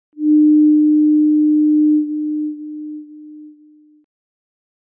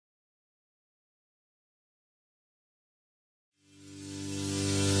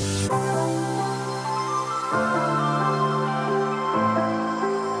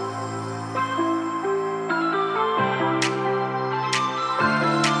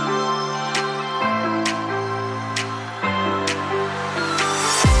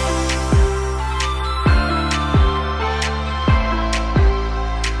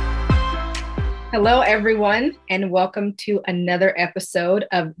Hello, everyone, and welcome to another episode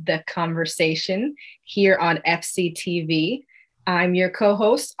of The Conversation here on FCTV. I'm your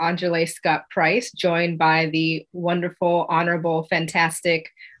co-host, Onjalé Scott Price, joined by the wonderful, honorable, fantastic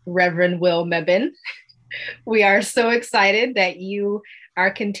Reverend Mebane. We are so excited that you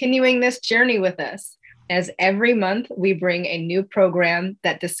are continuing this journey with us, as every month we bring a new program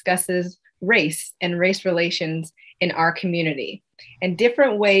that discusses race and race relations in our community, and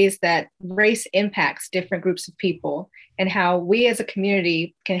different ways that race impacts different groups of people, and how we as a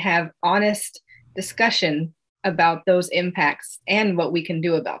community can have honest discussion about those impacts and what we can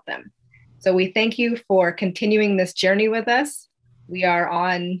do about them. So we thank you for continuing this journey with us. We are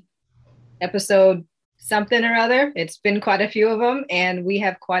on episode something or other. It's been quite a few of them, and we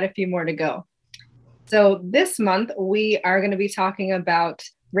have quite a few more to go. So this month, we are going to be talking about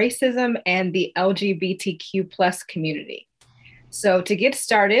racism and the LGBTQ plus community. So to get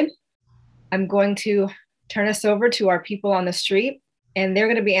started, I'm going to turn us over to our people on the street, and they're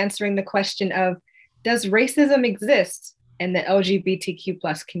going to be answering the question of, does racism exist in the LGBTQ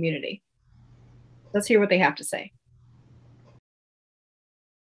plus community? Let's hear what they have to say.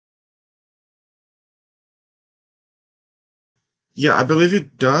 Yeah, I believe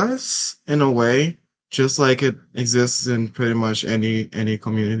it does in a way, just like it exists in pretty much any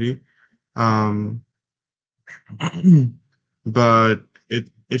community. Um, but it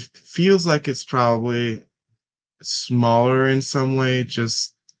feels like it's probably smaller in some way,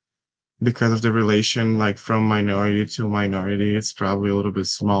 just because of the relation, like from minority to minority, it's probably a little bit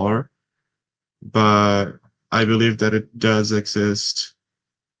smaller. But I believe that it does exist,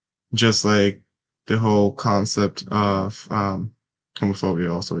 just like the whole concept of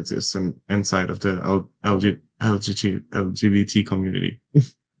homophobia also exists inside of the LGBT community.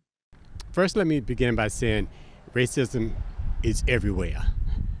 First, let me begin by saying racism is everywhere.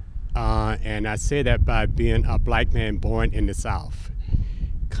 And I say that by being a black man born in the South,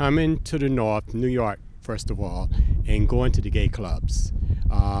 coming to the North, New York, first of all, and going to the gay clubs.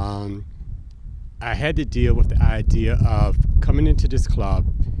 I had to deal with the idea of coming into this club,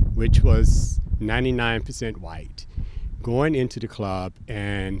 which was 99% white, going into the club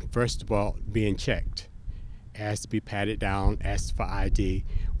and, first of all, being checked, asked to be patted down, asked for ID.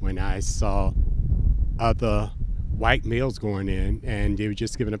 When I saw other white males going in, and they were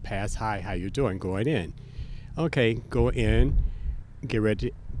just giving a pass, hi, how you doing, going in. Okay, go in, get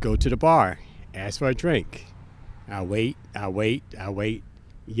ready, go to the bar, ask for a drink. I wait,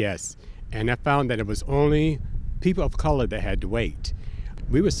 yes. And I found that it was only people of color that had to wait.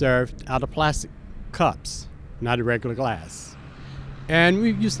 We were served out of plastic cups, not a regular glass. And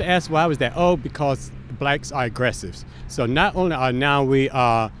we used to ask, why was that? Oh, because blacks are aggressive. So not only are now we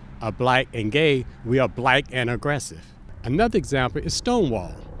are black and gay, we are black and aggressive. Another example is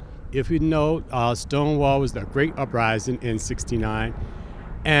Stonewall. If you know, Stonewall was the great uprising in '69,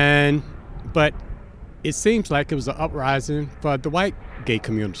 but it seems like it was an uprising for the white gay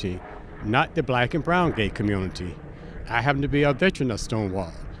community, not the black and brown gay community. I happen to be a veteran of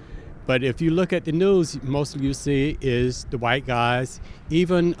Stonewall. But if you look at the news, most of you see is the white guys,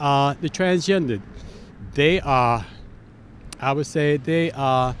 even the transgender. They are, I would say, they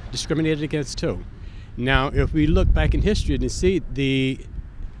are discriminated against too. Now, if we look back in history and see the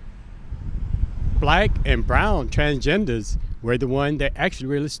black and brown transgenders were the one that actually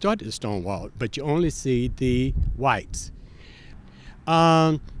really started the Stonewall, but you only see the whites.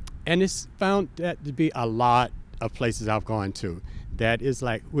 And it's found that to be a lot of places I've gone to that is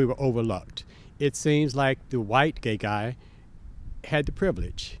like we were overlooked. It seems like the white gay guy had the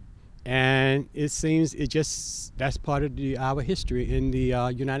privilege. And it seems that's part of our history in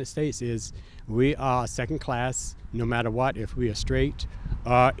the United States is we are second class no matter what, if we are straight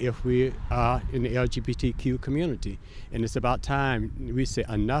or if we are in the LGBTQ community. And it's about time we say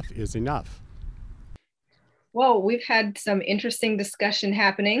enough is enough. Well, we've had some interesting discussion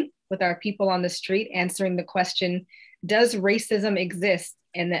happening with our people on the street answering the question, does racism exist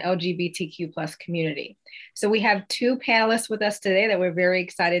in the LGBTQ plus community? So we have two panelists with us today that we're very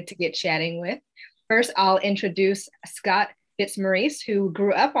excited to get chatting with. First, I'll introduce Scott Fitzmaurice, who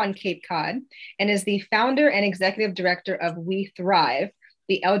grew up on Cape Cod and is the founder and executive director of We Thrive,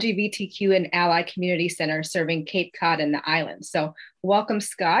 the LGBTQ and Ally Community Center serving Cape Cod and the islands. So welcome,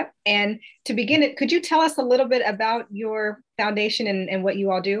 Scott. And to begin it, could you tell us a little bit about your foundation and what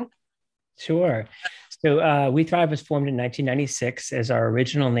you all do? Sure. So We Thrive was formed in 1996 as our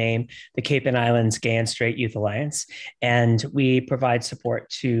original name, the Cape and Islands Gay and Straight Youth Alliance. And we provide support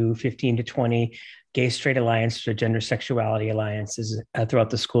to 15 to 20 gay straight alliances or gender sexuality alliances throughout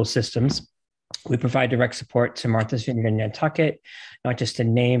the school systems. We provide direct support to Martha's Vineyard in Nantucket, not just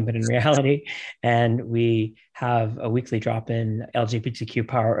in name, but in reality. And we have a weekly drop-in LGBTQ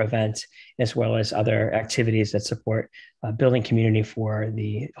power event, as well as other activities that support building community for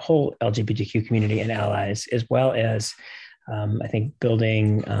the whole LGBTQ community and allies, as well as, I think,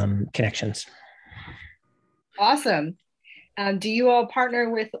 building connections. Awesome. Do you all partner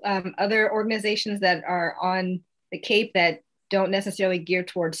with other organizations that are on the Cape that don't necessarily gear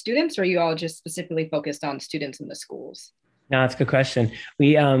towards students, or are you all just specifically focused on students in the schools? No, that's a good question.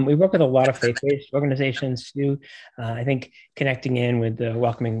 We work with a lot of faith-based organizations too. I think connecting in with the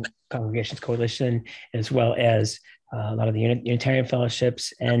Welcoming Congregations Coalition, as well as a lot of the Unitarian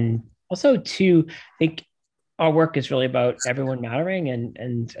fellowships, and also too, I think our work is really about everyone mattering.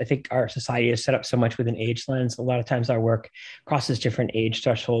 And I think our society is set up so much with an age lens. A lot of times our work crosses different age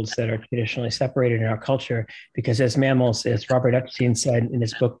thresholds that are traditionally separated in our culture, because as mammals, as Robert Epstein said in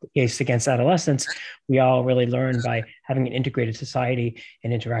his book, Case Against Adolescence, we all really learn by having an integrated society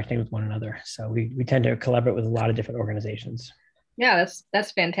and interacting with one another. So we tend to collaborate with a lot of different organizations. Yeah,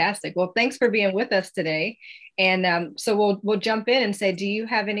 that's fantastic. Well, thanks for being with us today. And so we'll jump in and say, do you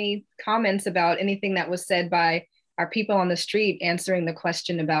have any comments about anything that was said by our people on the street answering the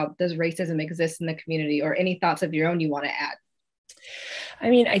question about does racism exist in the community, or any thoughts of your own you want to add? I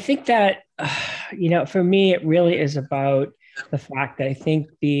mean, I think that, for me, it really is about the fact that I think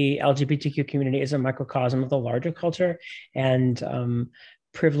the LGBTQ community is a microcosm of the larger culture, and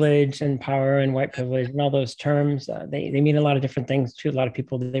privilege and power and white privilege and all those terms, they mean a lot of different things to a lot of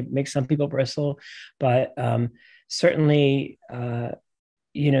people. They make some people bristle, but certainly,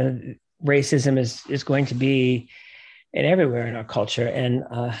 racism is going to be in everywhere in our culture. And,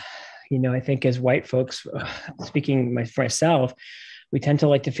 I think as white folks, speaking for myself, we tend to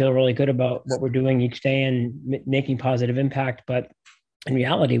like to feel really good about what we're doing each day and making positive impact. But in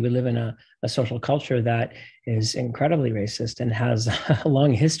reality, we live in a social culture that is incredibly racist and has a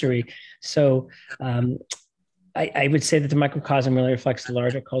long history. So I would say that the microcosm really reflects the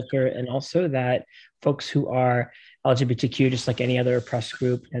larger culture, and also that folks who are LGBTQ, just like any other oppressed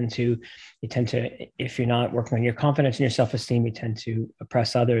group, you tend to, if you're not working on your confidence and your self-esteem, you tend to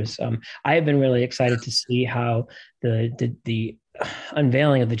oppress others. I have been really excited to see how the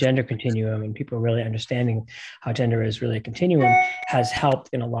unveiling of the gender continuum and people really understanding how gender is really a continuum has helped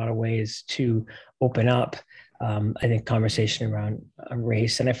in a lot of ways to open up, I think, conversation around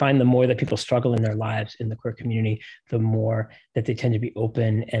race. And I find the more that people struggle in their lives in the queer community, the more that they tend to be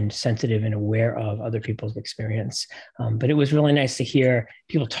open and sensitive and aware of other people's experience. But it was really nice to hear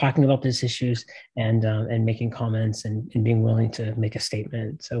people talking about these issues and making comments and being willing to make a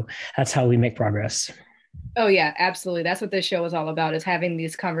statement. So that's how we make progress. Oh yeah, absolutely. That's what this show is all about, is having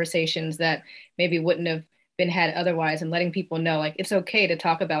these conversations that maybe wouldn't have been had otherwise, and letting people know, like, it's okay to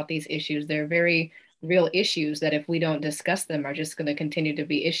talk about these issues. They're very real issues that if we don't discuss them are just going to continue to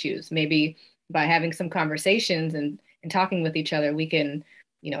be issues. Maybe by having some conversations and talking with each other, we can,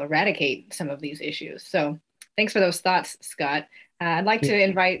 eradicate some of these issues. So thanks for those thoughts, Scott. I'd like to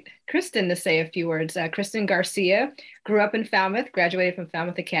invite Kristen to say a few words. Kristen Garcia grew up in Falmouth, graduated from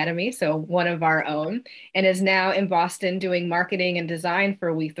Falmouth Academy, so one of our own, and is now in Boston doing marketing and design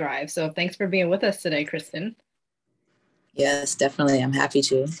for We Thrive. So thanks for being with us today, Kristen. Yes, definitely. I'm happy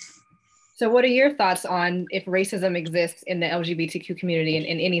to. So what are your thoughts on if racism exists in the LGBTQ community, and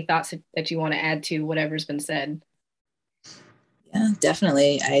any thoughts that you want to add to whatever's been said? Yeah,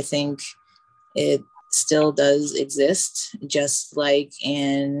 definitely. I think it still does exist, just like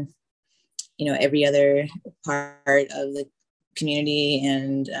in, every other part of the community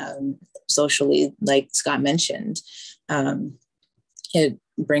and socially, like Scott mentioned. It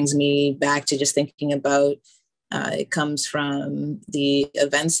brings me back to just thinking about, it comes from the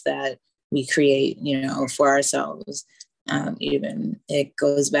events that we create, for ourselves. Even it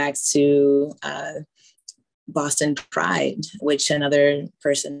goes back to Boston Pride, which another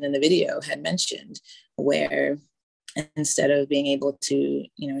person in the video had mentioned, where instead of being able to,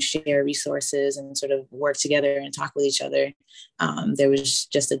 share resources and sort of work together and talk with each other, there was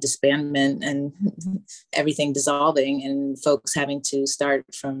just a disbandment and everything dissolving and folks having to start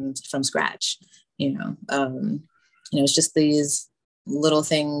from scratch. It's just these little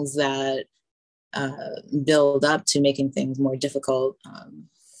things that build up to making things more difficult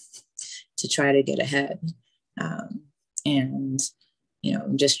to try to get ahead. And,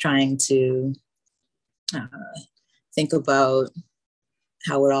 just trying to think about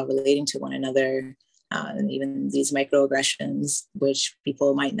how we're all relating to one another, and even these microaggressions, which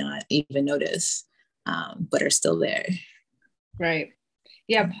people might not even notice, but are still there. Right.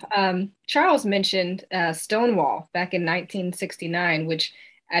 Yeah. Charles mentioned Stonewall back in 1969, which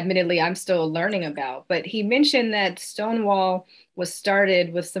admittedly I'm still learning about. But he mentioned that Stonewall was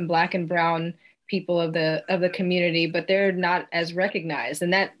started with some Black and brown people of the community, but they're not as recognized.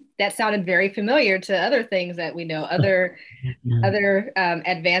 And that sounded very familiar to other things that we know, other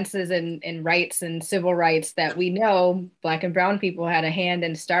advances in rights and civil rights that we know Black and brown people had a hand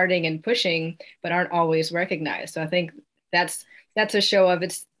in starting and pushing, but aren't always recognized. So I think that's a show of,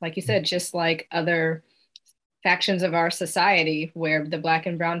 it's like you said, just like other factions of our society where the Black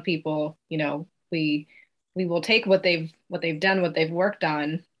and brown people, you know, we will take what they've done, what they've worked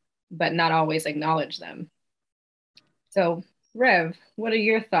on, but not always acknowledge them. So Rev, what are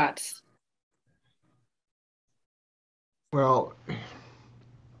your thoughts? Well,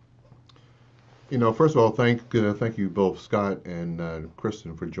 you know, first of all, thank you both, Scott and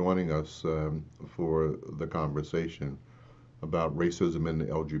Kristen, for joining us for the conversation about racism in the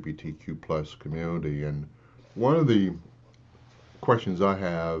LGBTQ plus community. And one of the questions I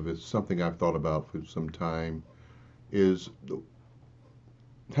have is something I've thought about for some time. It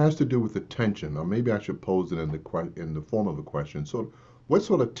has to do with the tension, or maybe I should pose it in the form of a question. So, what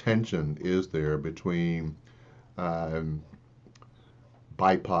sort of tension is there between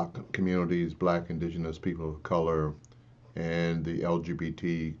BIPOC communities, Black, Indigenous, people of color, and the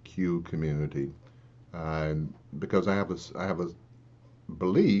LGBTQ community? Because I have a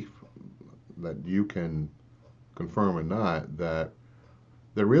belief that you can confirm or not that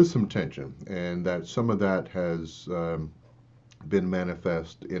there is some tension, and that some of that has been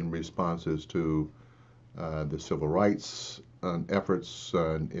manifest in responses to the civil rights efforts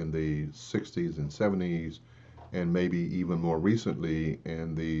in the 60s and 70s, and maybe even more recently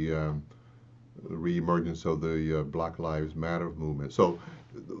in the reemergence of the Black Lives Matter movement. So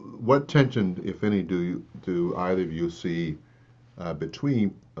what tension, if any, do either of you see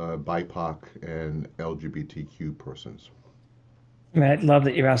between BIPOC and LGBTQ persons? I love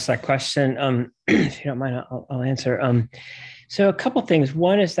that you asked that question. If you don't mind, I'll answer. So a couple things.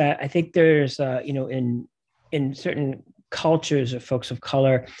 One is that I think there's, in certain cultures of folks of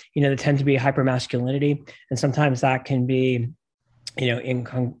color, there tend to be hypermasculinity, and sometimes that can be,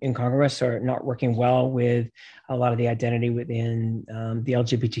 incongruous or not working well with a lot of the identity within the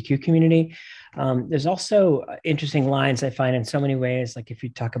LGBTQ community. There's also interesting lines I find in so many ways, like if you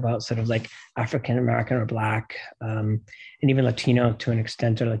talk about sort of like African American or Black, and even Latino to an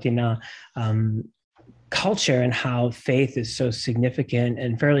extent, or Latina culture, and how faith is so significant,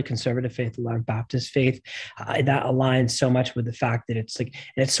 and fairly conservative faith, a lot of Baptist faith, that aligns so much with the fact that it's like,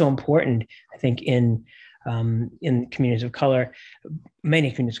 and it's so important, I think, in communities of color,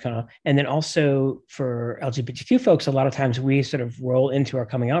 many communities of color. And then also for LGBTQ folks, a lot of times we sort of roll into our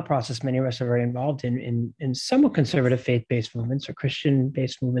coming out process. Many of us are very involved in somewhat conservative faith-based movements or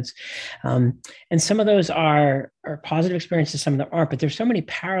Christian-based movements. And some of those are positive experiences, some of them aren't, but there's so many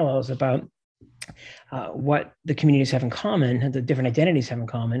parallels about what the communities have in common, the different identities have in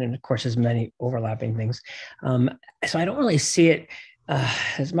common, and of course, there's many overlapping things. So I don't really see it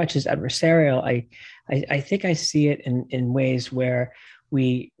as much as adversarial. I think I see it in ways where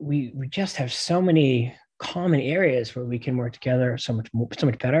we just have so many common areas where we can work together so much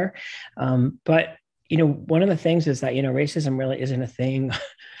better. But one of the things is that racism really isn't a thing.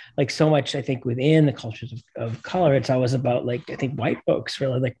 Like so much, I think, within the cultures of color, it's always about, like, I think white folks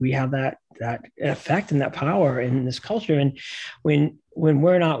really, like, we have that effect and that power in this culture. And when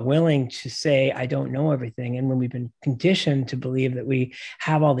we're not willing to say, I don't know everything, and when we've been conditioned to believe that we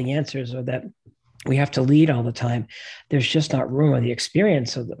have all the answers, or that we have to lead all the time, there's just not room, or the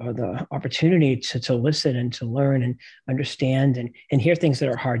experience or the opportunity to listen and to learn and understand and hear things that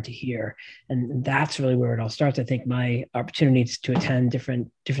are hard to hear. And that's really where it all starts. I think my opportunities to attend different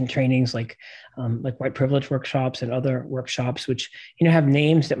trainings, like white privilege workshops and other workshops, which, have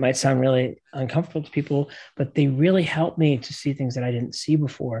names that might sound really uncomfortable to people, but they really help me to see things that I didn't see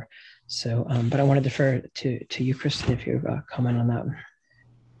before. So, but I want to defer to you, Kristen, if you comment on that.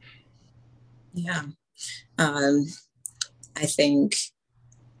 Yeah. I think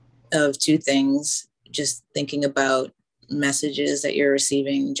of two things, just thinking about messages that you're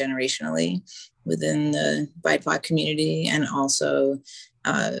receiving generationally within the BIPOC community, and also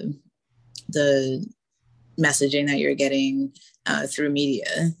the messaging that you're getting through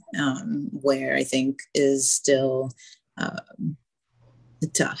media, where I think is still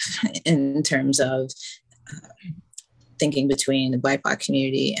tough in terms of thinking between the BIPOC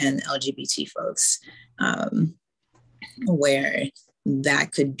community and LGBT folks, where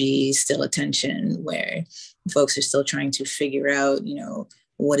that could be still a tension, where folks are still trying to figure out,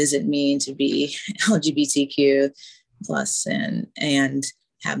 what does it mean to be LGBTQ plus and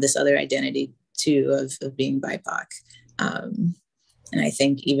have this other identity too of being BIPOC. And I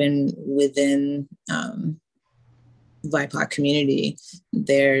think even within BIPOC community,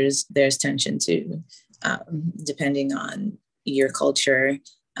 there's tension too, depending on your culture,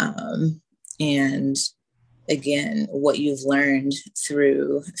 and again, what you've learned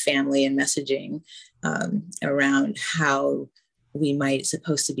through family and messaging around how we might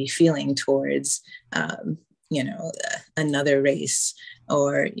supposed to be feeling towards, another race,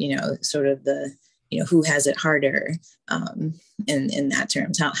 or, sort of the, who has it harder, in that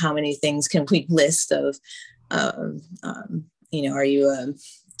terms. How many things can we list of, are you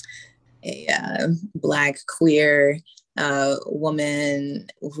a Black queer woman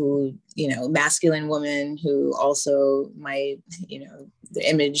who, masculine woman who also might, the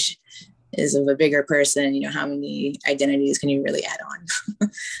image is of a bigger person, how many identities can you really add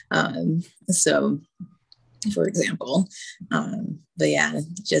on? So, for example, but yeah,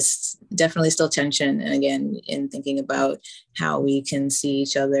 just definitely still tension. And again, in thinking about how we can see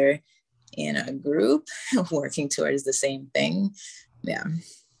each other in a group working towards the same thing. Yeah.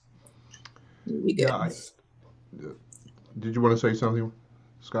 It'd be good. Yeah. Did you want to say something,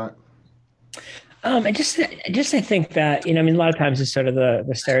 Scott? I think that, a lot of times it's sort of the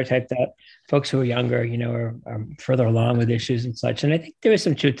stereotype that folks who are younger, are further along with issues and such. And I think there is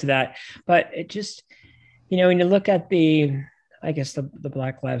some truth to that, but it just, when you look at the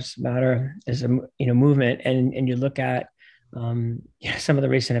Black Lives Matter as a, movement, and you look at, some of the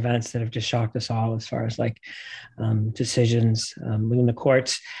recent events that have just shocked us all as far as decisions within the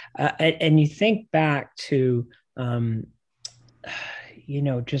courts, and you think back to,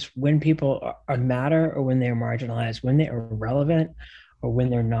 just when people are matter or when they're marginalized, when they're relevant or when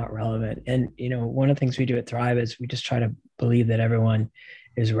they're not relevant. And, one of the things we do at Thrive is we just try to believe that everyone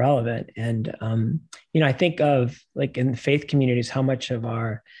is relevant. And, I think of in faith communities, how much of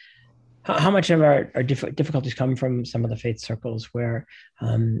our difficulties come from some of the faith circles where,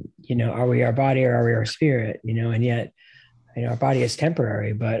 are we our body or are we our spirit, and yet, our body is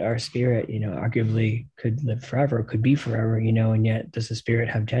temporary, but our spirit, arguably could live forever, could be forever, and yet does the spirit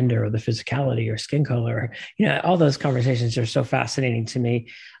have gender or the physicality or skin color? All those conversations are so fascinating to me.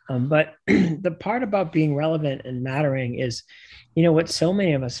 But the part about being relevant and mattering is, what so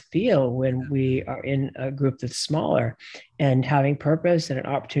many of us feel when we are in a group that's smaller, and having purpose and an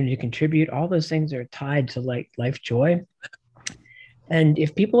opportunity to contribute. All those things are tied to life joy. And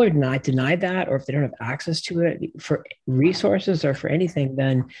if people are denied that, or if they don't have access to it for resources or for anything,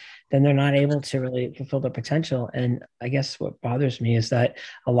 then they're not able to really fulfill their potential. And I guess what bothers me is that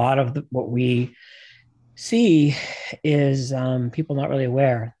a lot of what we see is people not really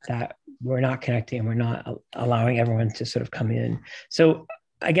aware that we're not connecting and we're not allowing everyone to sort of come in. So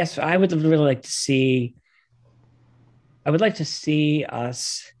I guess I would really like to see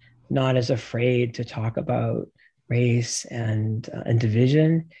us not as afraid to talk about race and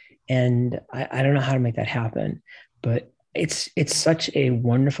division. And I don't know how to make that happen, but it's such a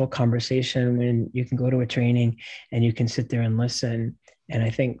wonderful conversation when you can go to a training and you can sit there and listen. And I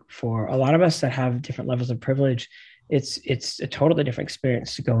think for a lot of us that have different levels of privilege, it's a totally different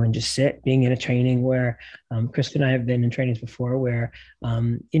experience to go and just sit, being in a training where Kristen and I have been in trainings before where,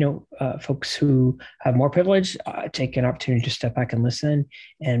 folks who have more privilege take an opportunity to step back and listen,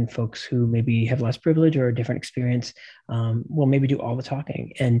 and folks who maybe have less privilege or a different experience will maybe do all the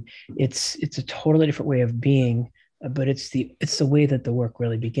talking. And it's a totally different way of being, but it's the way that the work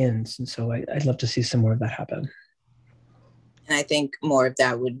really begins. And so I'd love to see some more of that happen. And I think more of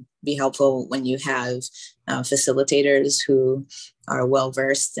that would be helpful when you have facilitators who are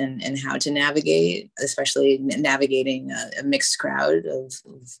well-versed in how to navigate, especially navigating a mixed crowd of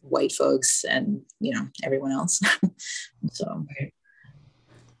white folks and, everyone else. So.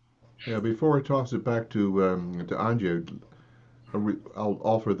 Yeah, before I toss it back to Anja, I'll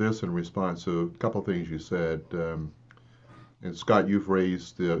offer this in response to a couple of things you said. And Scott, you've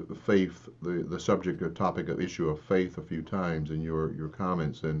raised the faith, the subject or topic of issue of faith a few times in your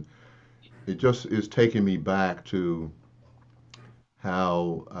comments, and it just is taking me back to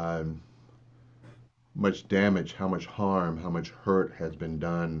how much damage, how much harm, how much hurt has been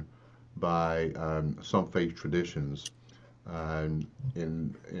done by some faith traditions,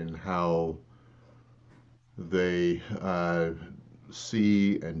 in how they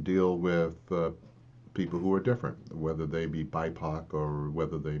see and deal with people who are different, whether they be BIPOC or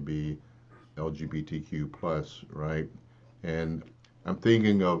whether they be LGBTQ plus, right? And I'm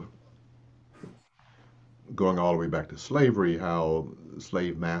thinking of going all the way back to slavery, how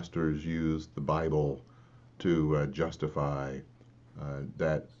slave masters used the Bible to justify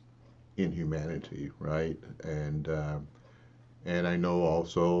that inhumanity, right? And And I know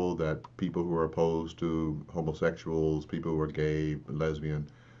also that people who are opposed to homosexuals, people who are gay, lesbian,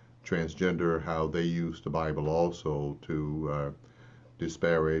 transgender, how they use the Bible also to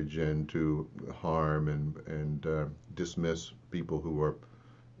disparage and to harm and dismiss people who are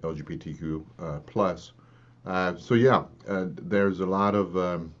LGBTQ plus. So yeah, there's a lot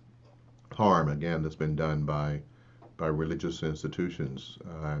of harm again that's been done by religious institutions,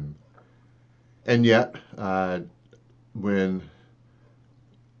 and yet when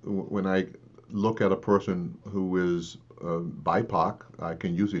when I look at a person who is BIPOC, I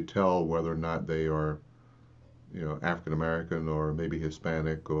can usually tell whether or not they are, African American or maybe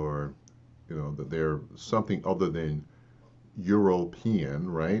Hispanic, or that they're something other than European,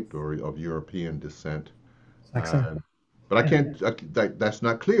 right, or of European descent. Excellent. But I Yeah. can't. That's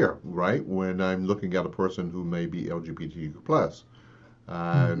not clear, right? When I'm looking at a person who may be LGBTQ plus,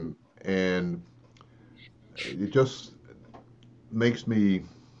 and it just makes me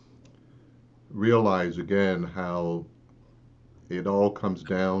realize again how it all comes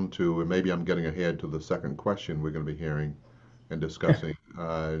down to, and maybe I'm getting ahead to the second question we're going to be hearing and discussing.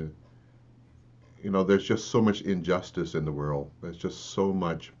 There's just so much injustice in the world. There's just so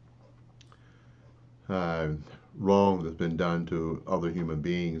much uh, wrong that's been done to other human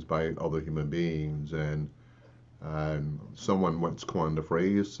beings by other human beings. And someone once coined the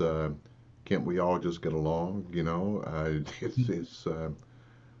phrase, "Can't we all just get along?" It's uh,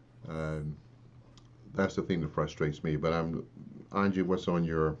 that's the thing that frustrates me. But Angie, what's on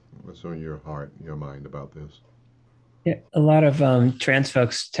your heart, your mind about this? Yeah, a lot of trans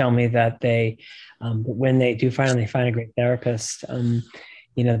folks tell me that when they do finally find a great therapist,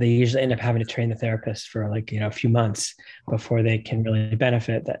 they usually end up having to train the therapist for a few months before they can really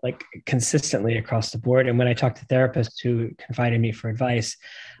benefit that consistently across the board. And when I talk to therapists who confide in me for advice,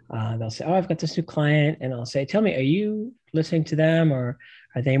 they'll say, "Oh, I've got this new client," and I'll say, "Tell me, are you listening to them or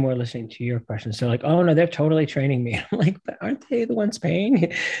are they more listening to your questions?" So "Oh no, they're totally training me." I'm like, "But aren't they the ones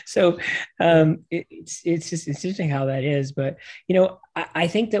paying?" So it's interesting how that is. But I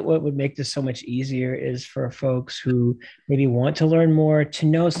think that what would make this so much easier is for folks who maybe want to learn more to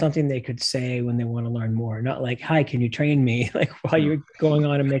know something they could say when they want to learn more. Not like, "Hi, can you train me?" like while you're going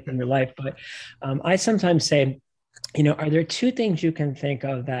on and making your life. But I sometimes say, are there two things you can think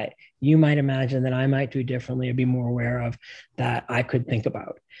of that you might imagine that I might do differently or be more aware of that I could think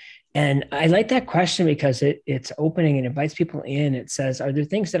about? And I like that question because it's opening and invites people in. It says, are there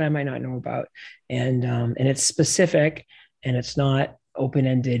things that I might not know about? And it's specific and it's not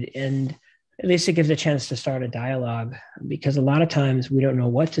open-ended. And at least it gives a chance to start a dialogue, because a lot of times we don't know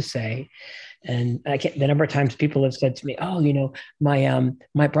what to say. And the number of times people have said to me, "Oh,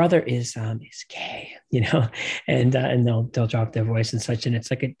 my brother is gay," and they'll drop their voice and such. And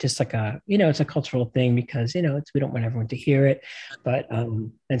it's it's a cultural thing because we don't want everyone to hear it. But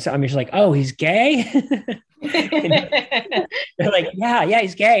and so I'm usually like, "Oh, he's gay." They're like, yeah,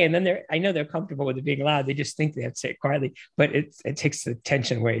 he's gay. And then I know they're comfortable with it being loud. They just think they have to say it quietly, but it takes the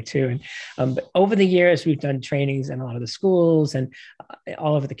tension away too. And but over the years, we've done trainings in a lot of the schools and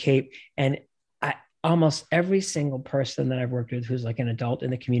all over the Cape. And almost every single person that I've worked with who's like an adult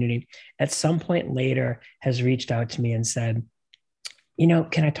in the community at some point later has reached out to me and said,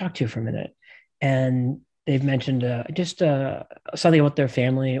 "Can I talk to you for a minute?" And they've mentioned just something about their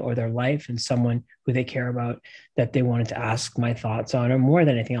family or their life and someone who they care about that they wanted to ask my thoughts on, or more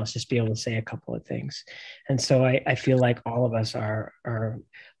than anything else, just be able to say a couple of things. And so I feel like all of us are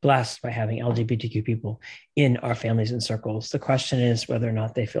blessed by having LGBTQ people in our families and circles. The question is whether or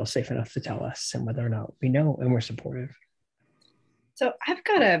not they feel safe enough to tell us and whether or not we know and we're supportive. So I've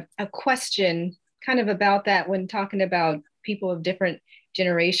got a question kind of about that when talking about people of different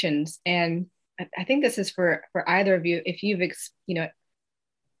generations. And I think this is for either of you. If you've,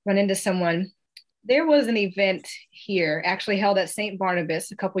 run into someone, there was an event here actually held at St.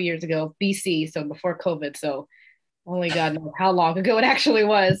 Barnabas a couple years ago, BC. So before COVID. So only God knows how long ago it actually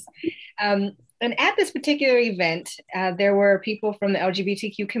was. And at this particular event, there were people from the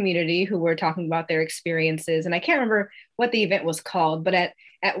LGBTQ community who were talking about their experiences. And I can't remember what the event was called, but at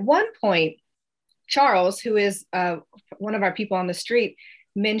one point, Charles, who is one of our people on the street,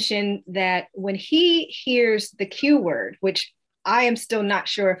 mentioned that when he hears the Q word, which I am still not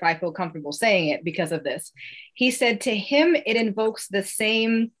sure if I feel comfortable saying it because of this, he said to him, it invokes the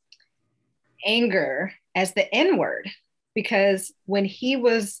same anger as the N word, because when he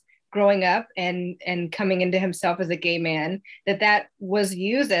was growing up and coming into himself as a gay man, that was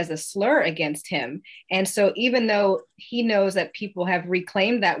used as a slur against him. And so even though he knows that people have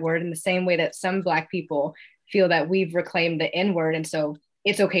reclaimed that word in the same way that some Black people feel that we've reclaimed the N word, and so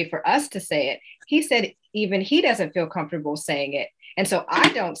it's okay for us to say it. He said even he doesn't feel comfortable saying it. And so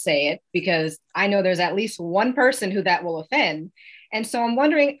I don't say it because I know there's at least one person who that will offend. And so I'm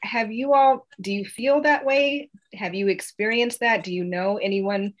wondering, do you feel that way? Have you experienced that? Do you know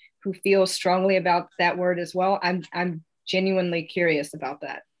anyone who feels strongly about that word as well? I'm genuinely curious about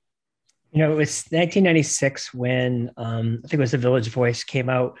that. You know, it was 1996 when I think it was the Village Voice came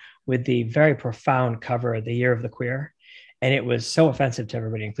out with the very profound cover, The Year of the Queer. And it was so offensive to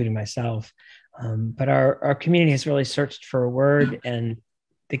everybody, including myself. But our community has really searched for a word, and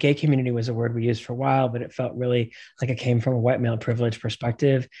the gay community was a word we used for a while, but it felt really like it came from a white male privilege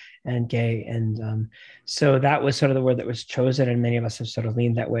perspective and gay. And so that was sort of the word that was chosen, and many of us have sort of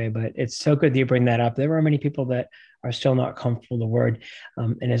leaned that way. But it's so good that you bring that up. There are many people that are still not comfortable with the word.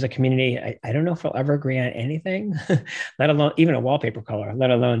 And as a community, I don't know if we'll ever agree on anything, let alone even a wallpaper color,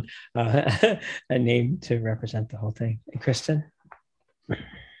 let alone a name to represent the whole thing. And Kristen?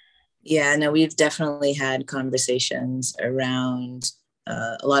 Yeah, no, we've definitely had conversations around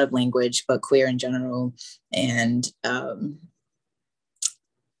a lot of language, but queer in general. And,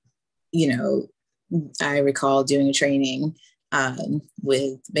 you know, I recall doing a training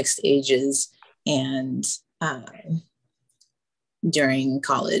with mixed ages and during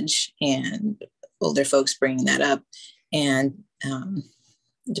college, and older folks bringing that up. And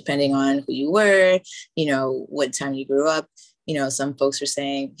depending on who you were, you know, what time you grew up, you know, some folks are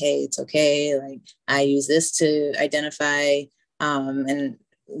saying, hey, it's okay. Like, I use this to identify. And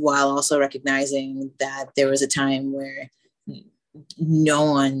while also recognizing that there was a time where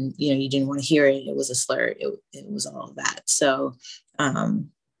no one, you know, you didn't want to hear it. It was a slur. It was all of that. So I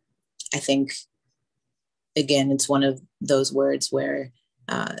think, again, it's one of those words where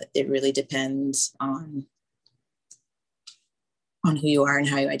it really depends on who you are and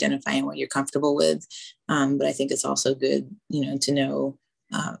how you identify and what you're comfortable with. But I think it's also good, you know, to know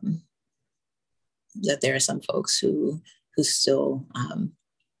that there are some folks who still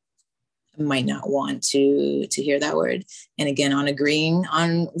might not want to hear that word. And again, on agreeing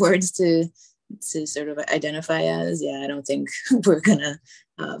on words to sort of identify as, yeah, I don't think we're gonna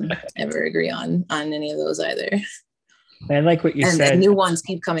ever agree on any of those either. I like what you said. And new ones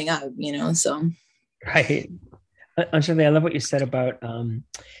keep coming up, you know, so. Right. Onjalé, I love what you said about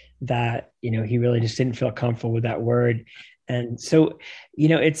that, you know, he really just didn't feel comfortable with that word. And so, you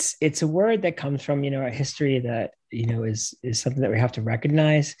know, it's a word that comes from, you know, a history that, you know, is something that we have to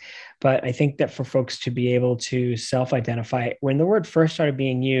recognize. But I think that for folks to be able to self-identify, when the word first started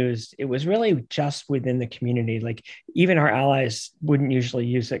being used, it was really just within the community. Like, even our allies wouldn't usually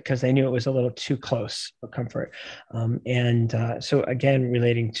use it because they knew it was a little too close for comfort. So again,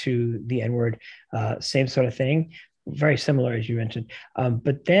 relating to the N-word, same sort of thing, very similar as you mentioned.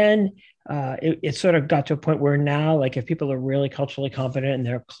 But then it sort of got to a point where now, like, if people are really culturally confident and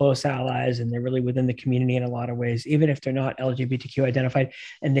they're close allies and they're really within the community in a lot of ways, even if they're not LGBTQ identified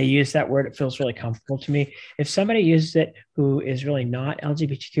and they use that word, it feels really comfortable to me. If somebody uses it who is really not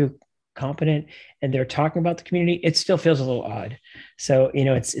LGBTQ competent and they're talking about the community, it still feels a little odd. So, you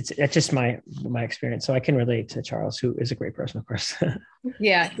know, it's just my experience. So I can relate to Charles, who is a great person, of course.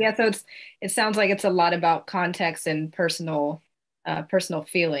 Yeah. So it sounds like it's a lot about context and personal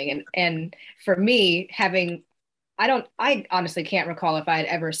feeling. And for me, I honestly can't recall if I had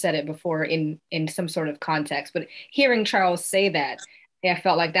ever said it before in some sort of context, but hearing Charles say that, I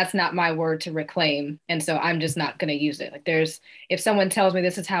felt like that's not my word to reclaim. And so I'm just not going to use it. Like, if someone tells me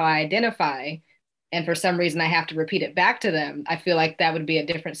this is how I identify, and for some reason I have to repeat it back to them, I feel like that would be a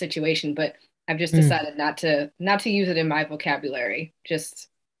different situation, but I've just decided not to use it in my vocabulary, just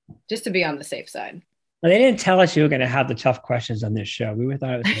to be on the safe side. Well, they didn't tell us you were going to have the tough questions on this show. We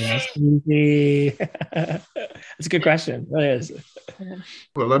thought it was nice and easy. It's a good question. It really is.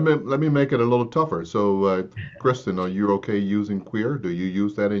 Well, let me make it a little tougher. So, Kristen, are you okay using queer? Do you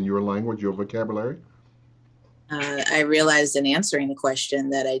use that in your language, your vocabulary? I realized in answering the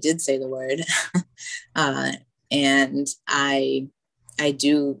question that I did say the word, and I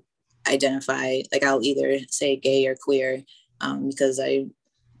do identify, like, I'll either say gay or queer, because I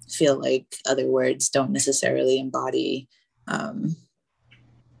feel like other words don't necessarily embody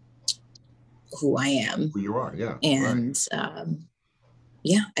who I am. Who you are, yeah. And right.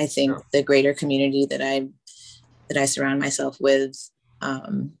 I think the greater community that I surround myself with,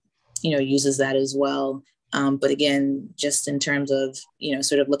 you know, uses that as well. But again, just in terms of, you know,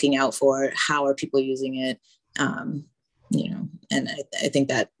 sort of looking out for how are people using it, you know, and I think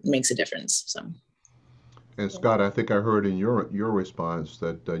that makes a difference. So. And Scott, I think I heard in your response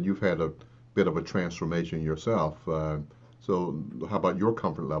that you've had a bit of a transformation yourself. So how about your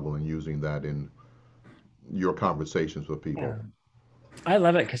comfort level in using that in your conversations with people? I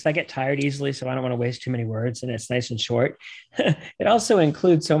love it because I get tired easily, so I don't want to waste too many words, and it's nice and short. It also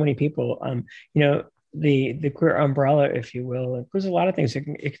includes so many people. You know, the queer umbrella, if you will, includes a lot of things. It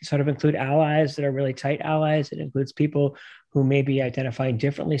can sort of include allies that are really tight allies. It includes people who may be identifying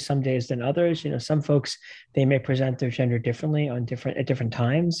differently some days than others. You know, some folks, they may present their gender differently at different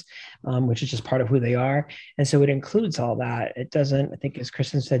times, which is just part of who they are. And so it includes all that. It doesn't, I think, as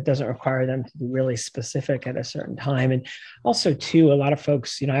Kristen said, doesn't require them to be really specific at a certain time. And also, too, a lot of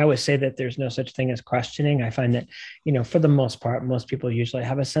folks, you know, I always say that there's no such thing as questioning. I find that, you know, for the most part, most people usually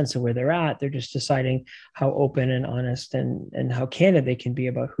have a sense of where they're at. They're just deciding how open and honest and how candid they can be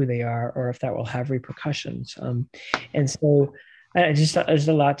about who they are, or if that will have repercussions. And so there's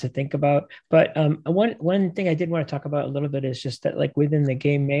a lot to think about. But one thing I did want to talk about a little bit is just that, like, within the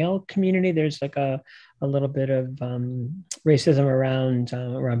gay male community, there's like a little bit of racism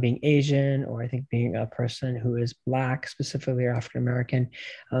around being Asian, or I think being a person who is Black, specifically, or African American.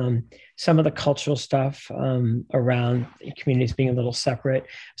 Some of the cultural stuff around communities being a little separate.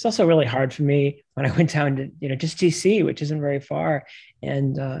 It's also really hard for me when I went down to, you know, just DC, which isn't very far,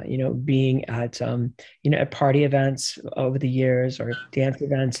 and you know, being at you know, at party events over the years, or dance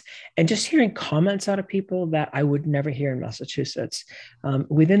events, and just hearing comments out of people that I would never hear in Massachusetts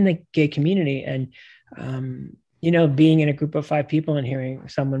within the gay community. And you know, being in a group of 5 people and hearing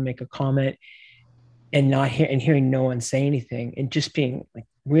someone make a comment and hearing no one say anything, and just being like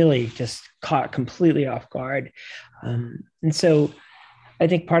really just caught completely off guard. And so I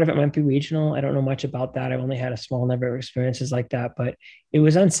think part of it might be regional. I don't know much about that. I've only had a small number of experiences like that, but it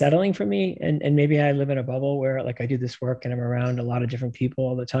was unsettling for me. And maybe I live in a bubble where, like, I do this work and I'm around a lot of different people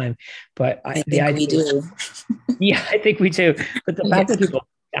all the time. But I think we do. Yeah, I think we do. But the fact that people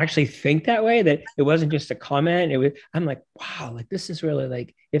actually think that way, that it wasn't just a comment, I'm like, wow, like, this is really,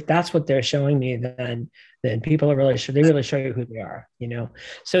 like, if that's what they're showing me, then people are really sure, they really show you who they are, you know?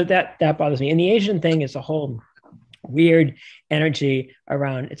 So that bothers me. And the Asian thing is a whole weird energy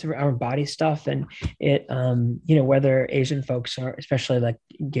around, it's around body stuff. And it, you know, whether Asian folks are, especially like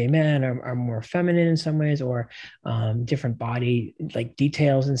gay men, are more feminine in some ways, or different body like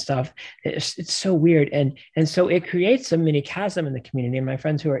details and stuff. It's so weird. And so it creates a mini chasm in the community. And my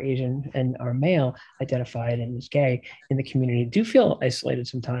friends who are Asian and are male identified and is gay in the community do feel isolated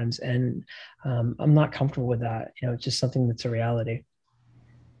sometimes. And I'm not comfortable with that. You know, it's just something that's a reality.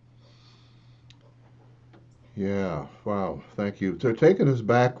 Yeah, wow, thank you. So taking us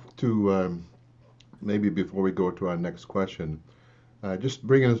back to maybe before we go to our next question, just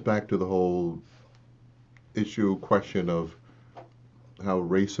bringing us back to the whole question of how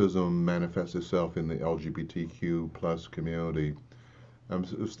racism manifests itself in the LGBTQ plus community. I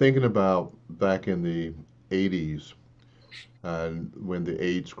was thinking about back in the 80s, when the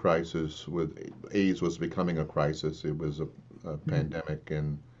AIDS crisis, AIDS was becoming a crisis. It was a pandemic,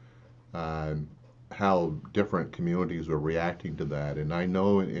 and how different communities were reacting to that. And I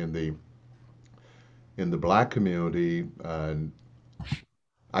know in the Black community,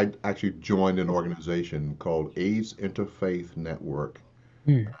 I actually joined an organization called AIDS Interfaith Network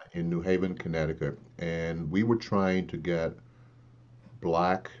in New Haven, Connecticut, and we were trying to get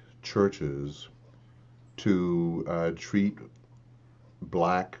Black churches to treat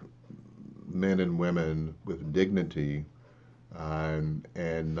Black men and women with dignity, and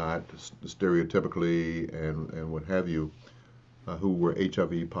not stereotypically and what have you, who were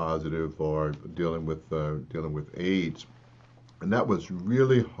HIV positive or dealing with AIDS. And that was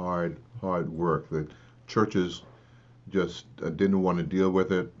really hard work. The churches just didn't want to deal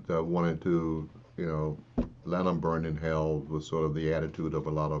with it. Wanted to, you know, let them burn in hell, was sort of the attitude of a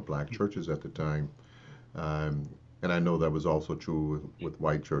lot of Black churches at the time. And I know that was also true with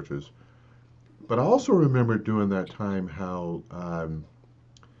white churches. But I also remember during that time how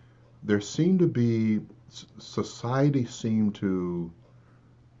there seemed to be, society seemed to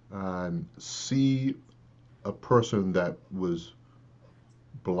see a person that was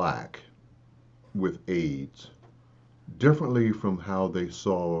Black with AIDS differently from how they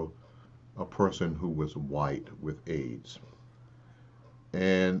saw a person who was white with AIDS.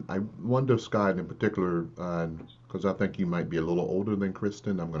 And I wonder, Scott, in particular, because I think you might be a little older than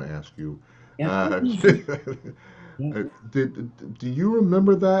Kristen, I'm going to ask you. Yeah. Do you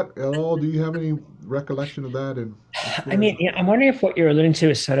remember that at all? Do you have any recollection of that? And I mean, yeah, I'm wondering if what you're alluding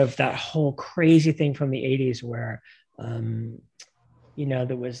to is sort of that whole crazy thing from the 80s where, you know,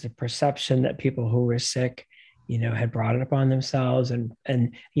 there was the perception that people who were sick, you know, had brought it upon themselves. And,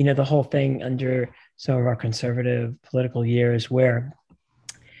 you know, the whole thing under some of our conservative political years where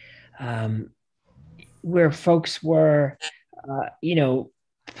folks were, you know,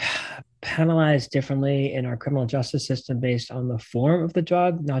 penalized differently in our criminal justice system based on the form of the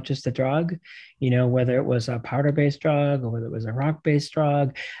drug, not just the drug, whether it was a powder-based drug or whether it was a rock-based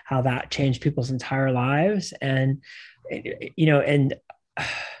drug, how that changed people's entire lives. And, and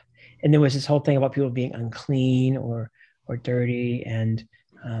there was this whole thing about people being unclean or dirty. And,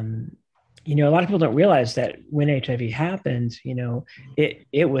 a lot of people don't realize that when HIV happened,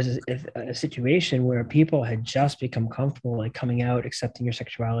 it was a situation where people had just become comfortable, like coming out, accepting your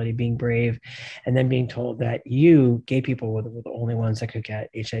sexuality, being brave, and then being told that gay people were the only ones that could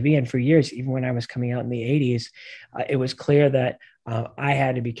get HIV. And for years, even when I was coming out in the 80s, it was clear that I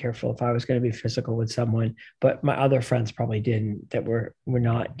had to be careful if I was going to be physical with someone, but my other friends probably didn't, that were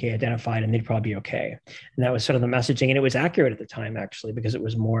not gay identified, and they'd probably be okay. And that was sort of the messaging. And it was accurate at the time, actually, because it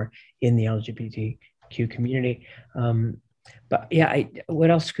was more in the LGBTQ community. But yeah, what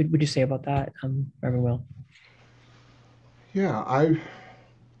else would you say about that, Reverend Will? Yeah, I'm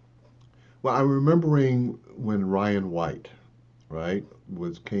remembering when Ryan White, right,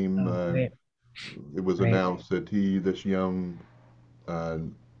 Right. it was Right. announced that this young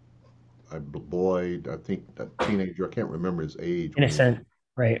boy, I think a teenager, I can't remember his age. Innocent,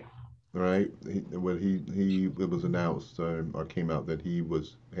 right. Right. It was announced or came out that he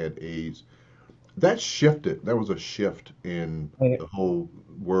had AIDS. That shifted. There was a shift in Right. the whole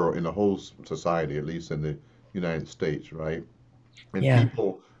world, in the whole society, at least in the United States, right? And Yeah.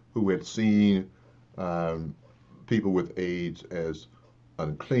 people who had seen um, people with AIDS as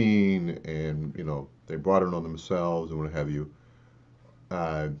unclean, and they brought it on themselves and what have you.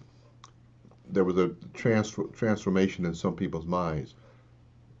 Uh, there was a transformation in some people's minds,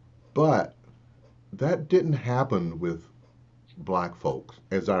 but that didn't happen with black folks,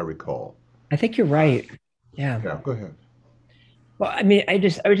 as I recall. I think you're right. Yeah. Yeah, go ahead. Well, I mean, I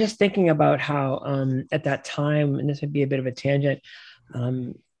was just thinking about how at that time, and this would be a bit of a tangent,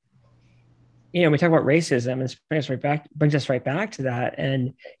 um, we talk about racism, and brings us right back to that.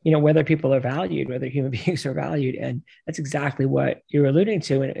 And, whether people are valued, whether human beings are valued. And that's exactly what you're alluding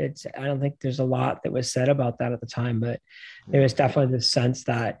to. And I don't think there's a lot that was said about that at the time, but there was definitely this sense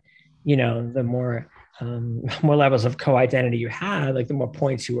that, the more more levels of co-identity you had, like the more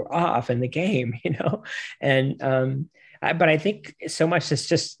points you were off in the game, and but I think so much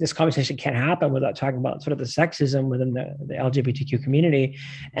this conversation can't happen without talking about sort of the sexism within the LGBTQ community.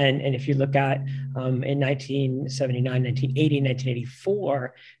 And if you look at in 1979, 1980,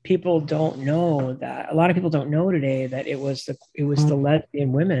 1984, people don't know that. A lot of people don't know today that it was the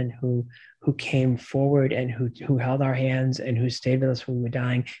lesbian women who came forward and who held our hands and who stayed with us when we were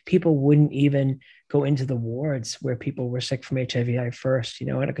dying. People wouldn't even go into the wards where people were sick from HIV first,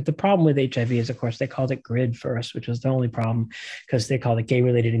 and the problem with HIV is, of course, they called it GRID first, which was the only problem because they called it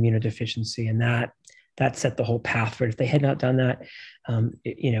gay-related immunodeficiency. And that set the whole path for it. If they had not done that,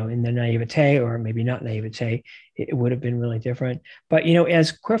 in their naivete, or maybe not naivete, it would have been really different. But,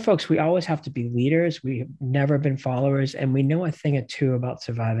 as queer folks, we always have to be leaders. We have never been followers. And we know a thing or two about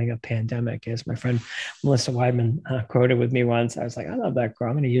surviving a pandemic. As my friend Melissa Weidman quoted with me once, I was like, I love that quote.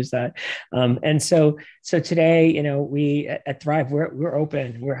 I'm going to use that. And so today, we at Thrive, we're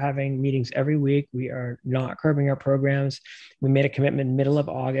open. We're having meetings every week. We are not curbing our programs. We made a commitment in the middle of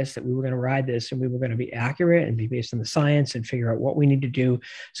August that we were going to ride this, and we were going to be accurate and be based on the science and figure out what we need to do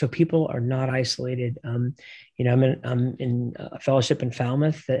so people are not isolated. I'm in a fellowship in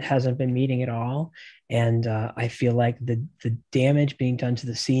Falmouth that hasn't been meeting at all. And I feel like the damage being done to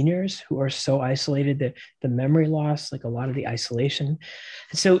the seniors who are so isolated, the memory loss, like a lot of the isolation.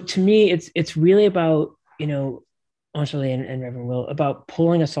 So to me, it's really about, Onjalé and Reverend Will, about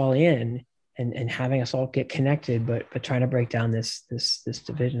pulling us all in and having us all get connected, but trying to break down this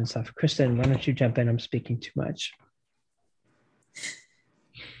division and stuff. Kristen, why don't you jump in? I'm speaking too much.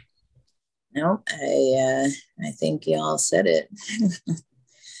 No, I think y'all said it.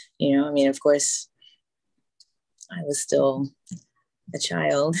 Of course, I was still a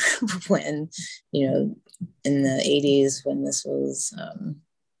child when, in the 80s when this was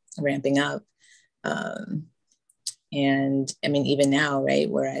ramping up. And I mean, even now, right,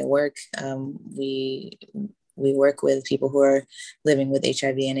 where I work, we work with people who are living with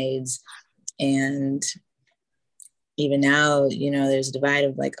HIV and AIDS. And even now, there's a divide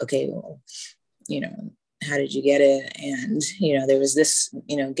of like, okay, well, how did you get it? And, there was this,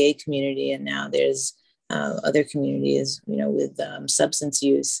 gay community, and now there's other communities, with substance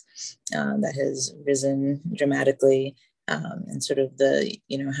use that has risen dramatically, and sort of the,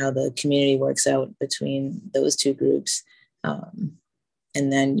 how the community works out between those two groups. And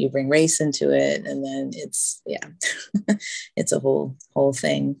then you bring race into it, and then it's it's a whole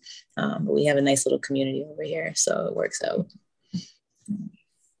thing. But we have a nice little community over here, so it works out.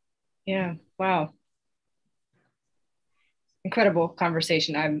 Yeah. Wow. Incredible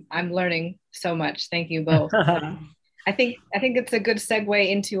conversation. I'm learning so much. Thank you both. I think it's a good segue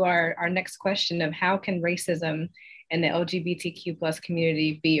into our next question of how can racism in the LGBTQ plus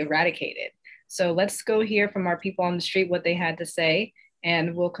community be eradicated? So let's go hear from our people on the street what they had to say,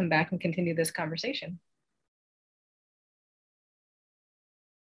 and we'll come back and continue this conversation.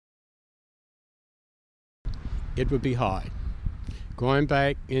 It would be hard. Going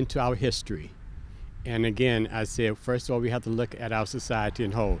back into our history, and again, I said, first of all, we have to look at our society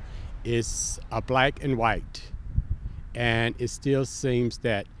in whole. It's a black and white, and it still seems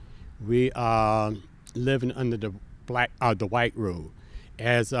that we are living under the the white rule.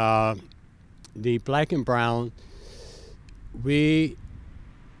 As the black and brown, we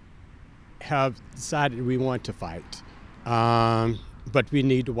have decided we want to fight, but we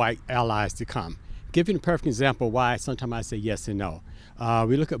need the white allies to come. Give you a perfect example why sometimes I say yes and no.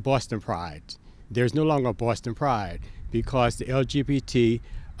 We look at Boston Pride. There's no longer Boston Pride because the LGBT,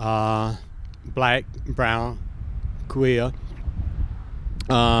 black, brown, queer,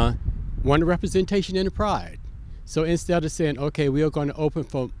 want representation in the pride. So instead of saying, okay, we are going to open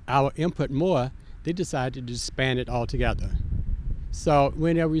for our input more, they decided to disband it altogether. So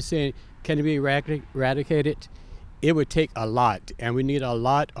whenever we're saying, can it be eradicated? It would take a lot, and we need a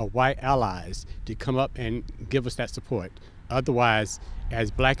lot of white allies to come up and give us that support. Otherwise, as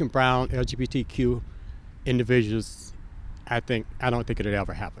black and brown LGBTQ individuals, I don't think it'll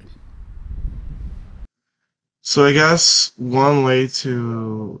ever happen. So I guess one way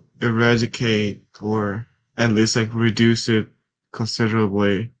to eradicate or at least like reduce it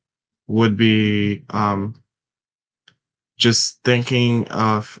considerably would be just thinking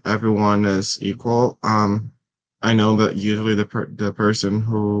of everyone as equal. I know that usually the person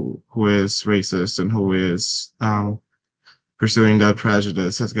who is racist and who is pursuing that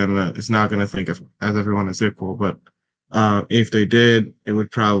prejudice is not gonna think of as everyone as equal. But if they did, it would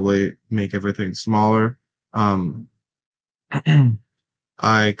probably make everything smaller.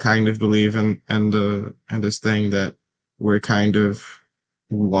 I kind of believe in this thing that we're kind of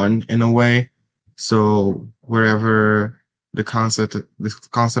one in a way. So wherever the concept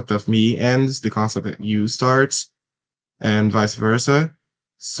of me ends, the concept of you starts, and vice versa.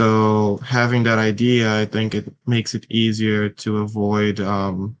 So having that idea, I think it makes it easier to avoid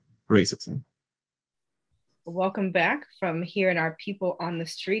racism. Welcome back from hearing our people on the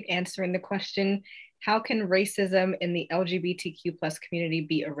street answering the question, how can racism in the LGBTQ plus community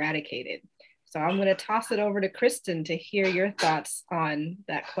be eradicated? So I'm going to toss it over to Kristen to hear your thoughts on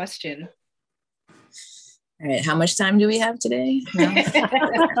that question. All right, how much time do we have today? No?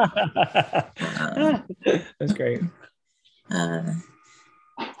 That's great.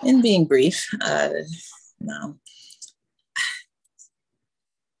 In being brief, no.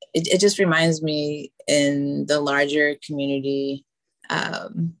 It just reminds me in the larger community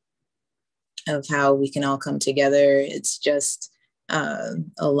of how we can all come together. It's just a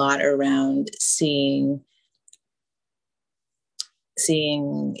lot around seeing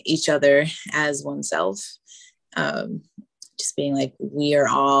each other as oneself. Just being like, we are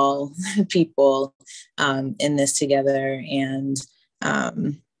all people in this together, and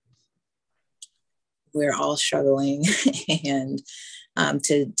we're all struggling and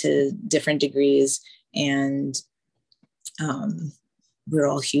to different degrees, and we're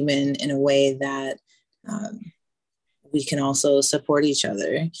all human in a way that we can also support each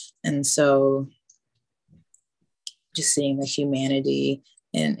other. And so just seeing the humanity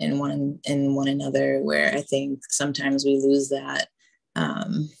in one another, where I think sometimes we lose that,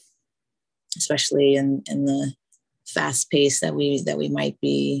 especially in the fast pace that we might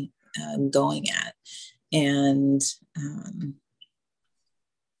be going at. And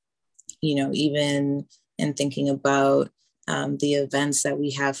even in thinking about the events that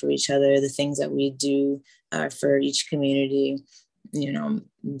we have for each other, the things that we do for each community,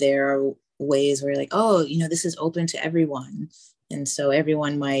 there are ways where like, oh, this is open to everyone. And so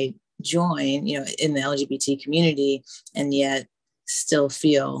everyone might join, in the LGBT community, and yet still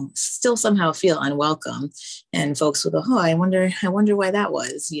somehow feel unwelcome. And folks will go, oh, I wonder why that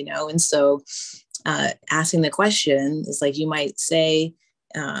was, And so asking the question is like, you might say,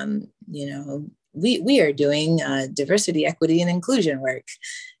 we are doing diversity, equity, and inclusion work,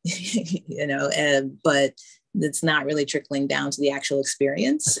 but it's not really trickling down to the actual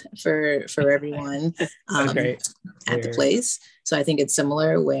experience for everyone at the place. So I think it's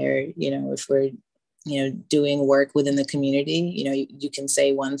similar where, if we're, doing work within the community, you can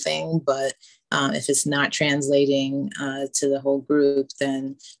say one thing, but if it's not translating to the whole group,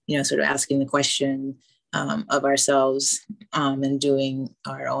 then, sort of asking the question, of ourselves, and doing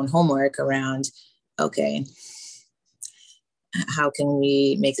our own homework around, okay, how can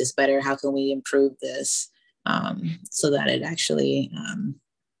we make this better? How can we improve this, so that it actually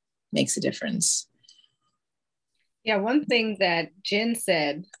makes a difference? Yeah, one thing that Jynn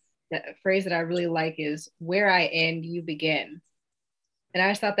said, that a phrase that I really like, is where I end, you begin. And I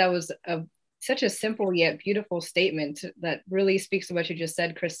just thought that was such a simple yet beautiful statement that really speaks to what you just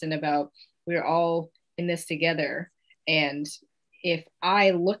said, Kristen, about we're all in this together. And if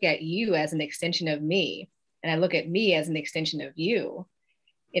I look at you as an extension of me, and I look at me as an extension of you,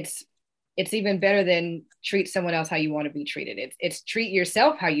 it's even better than treat someone else how you want to be treated. It's treat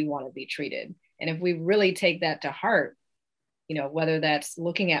yourself how you want to be treated. And if we really take that to heart, whether that's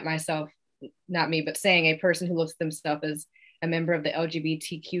looking at myself, not me, but saying a person who looks at themselves as a member of the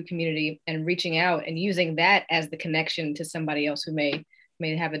LGBTQ community, and reaching out and using that as the connection to somebody else who may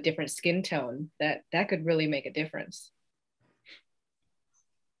have a different skin tone, that could really make a difference.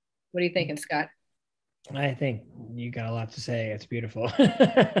 What are you thinking, Scott? I think you got a lot to say. It's beautiful.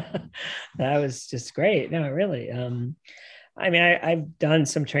 That was just great. No, really. I mean, I've done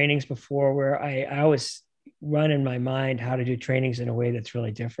some trainings before where I always run in my mind how to do trainings in a way that's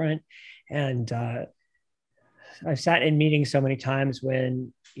really different. And I've sat in meetings so many times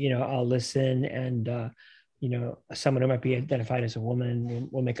when, I'll listen, and, someone who might be identified as a woman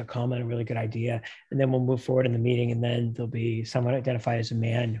will make a comment, a really good idea. And then we'll move forward in the meeting. And then there'll be someone identified as a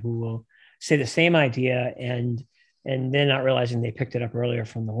man who will say the same idea, and then not realizing they picked it up earlier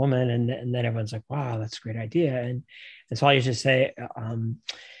from the woman. And then everyone's like, wow, that's a great idea. And so I just say,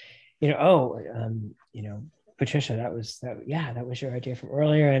 Patricia, that was your idea from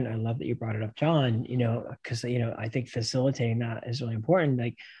earlier. And I love that you brought it up, John, because, I think facilitating that is really important.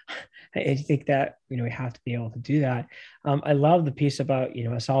 Like, I think that, we have to be able to do that. I love the piece about,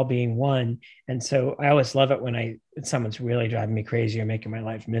 us all being one. And so I always love it when someone's really driving me crazy or making my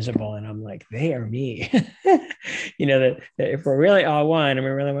life miserable. And I'm like, they are me, that if we're really all one and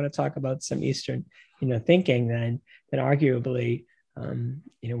we really want to talk about some Eastern, thinking, then arguably,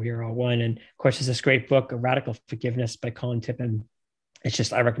 we are all one. And of course, there's this great book, A Radical Forgiveness by Colin Tippin. It's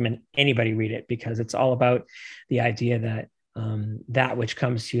just, I recommend anybody read it, because it's all about the idea that that which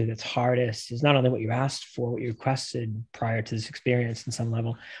comes to you that's hardest is not only what you asked for, what you requested prior to this experience in some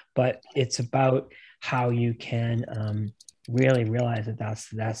level, but it's about how you can really realize that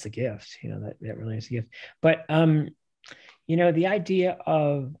that's the gift, that really is the gift. But, the idea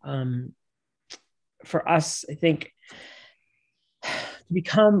of, for us, I think, to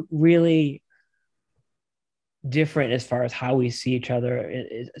become really different as far as how we see each other,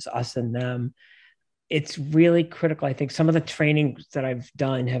 it's us and them. It's really critical. I think some of the trainings that I've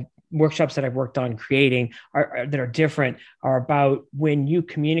done, workshops that I've worked on creating that are different, are about when you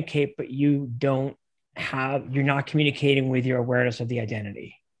communicate, but you're not communicating with your awareness of the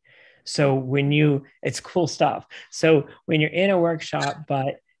identity. So it's cool stuff. So when you're in a workshop,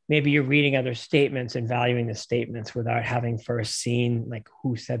 but maybe you're reading other statements and valuing the statements without having first seen like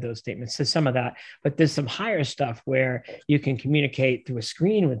who said those statements. So some of that, but there's some higher stuff where you can communicate through a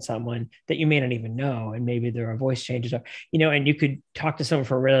screen with someone that you may not even know. And maybe there are voice changes, and you could talk to someone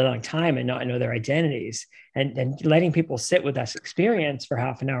for a really long time and not know their identities, and letting people sit with that experience for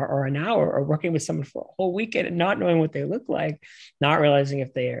half an hour or an hour, or working with someone for a whole weekend and not knowing what they look like, not realizing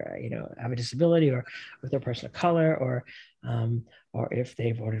if they are, have a disability, or if they're a person of color, or if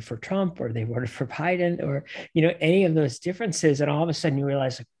they voted for Trump or they voted for Biden, or, any of those differences. And all of a sudden you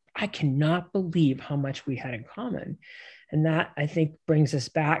realize, like, I cannot believe how much we had in common. And that, I think, brings us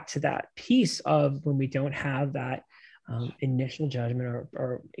back to that piece of when we don't have that initial judgment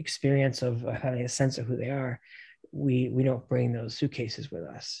or experience of having a sense of who they are, we don't bring those suitcases with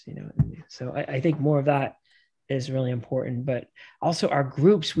us, So I think more of that is really important. But also our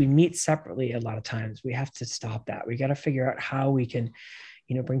groups, we meet separately a lot of times. We have to stop that. We got to figure out how we can,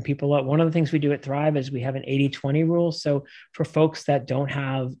 bring people up. One of the things we do at Thrive is we have an 80-20 rule. So for folks that don't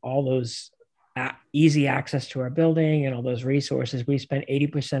have all those easy access to our building and all those resources, we spend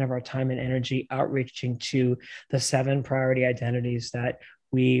 80% of our time and energy outreaching to the 7 priority identities that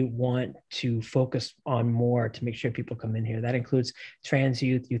we want to focus on more to make sure people come in here. That includes trans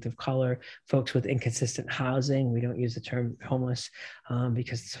youth, youth of color, folks with inconsistent housing. We don't use the term homeless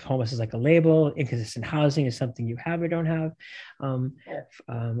because homeless is like a label. Inconsistent housing is something you have or don't have.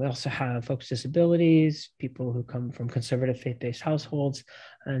 We also have folks with disabilities, people who come from conservative faith-based households,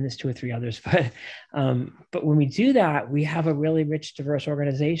 and there's 2 or 3 others. But when we do that, we have a really rich, diverse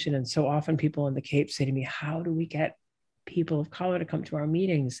organization. And so often people in the Cape say to me, how do we get people of color to come to our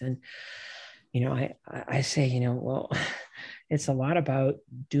meetings? And I say, well, it's a lot about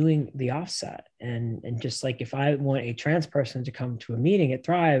doing the offset. And just like if I want a trans person to come to a meeting at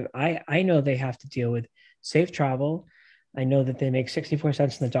Thrive, I know they have to deal with safe travel. I know that they make 64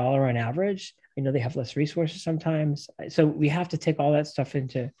 cents on the dollar on average. I know they have less resources sometimes. So we have to take all that stuff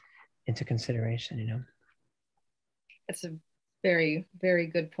into consideration, you know. That's a very, very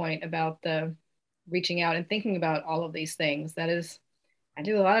good point about the reaching out and thinking about all of these things. That is, I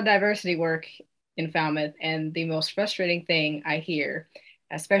do a lot of diversity work in Falmouth, and the most frustrating thing I hear,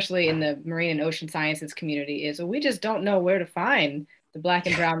 especially in the marine and ocean sciences community, is, well, we just don't know where to find the Black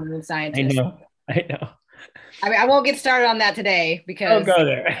and brown marine scientists. I know. I mean, I won't get started on that today because I'll go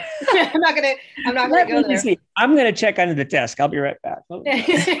there. I'm not gonna go there. See. I'm gonna check under the desk. I'll be right back.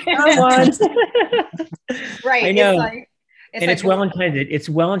 Right. I know. It's well intended. It's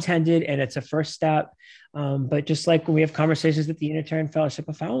well intended, and it's a first step. But just like when we have conversations at the Unitarian Fellowship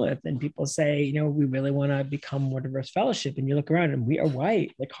of Falmouth, and people say, you know, we really want to become more diverse fellowship, and you look around and we are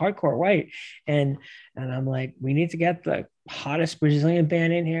white, like hardcore white, and I'm like, we need to get the hottest Brazilian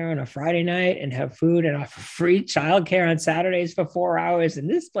band in here on a Friday night and have food and offer free childcare on Saturdays for 4 hours, and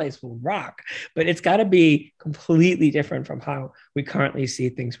this place will rock. But it's got to be completely different from how we currently see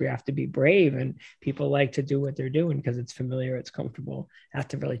things. We have to be brave, and people like to do what they're doing because it's familiar, it's comfortable. Have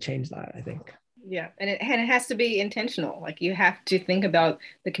to really change that, I think. Yeah, and it has to be intentional. Like, you have to think about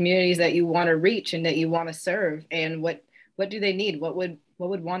the communities that you want to reach and that you want to serve, and what do they need? What would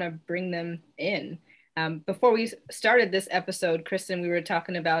want to bring them in? Before we started this episode, Kristen, we were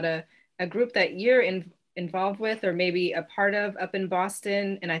talking about a group that you're involved with, or maybe a part of, up in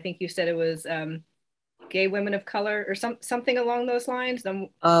Boston, and I think you said it was Gay Women of Color or something along those lines.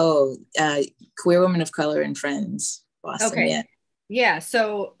 Queer Women of Color and Friends, Boston. Okay. Yeah.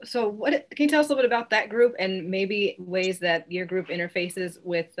 So what can you tell us a little bit about that group, and maybe ways that your group interfaces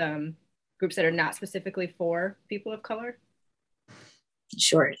with groups that are not specifically for people of color?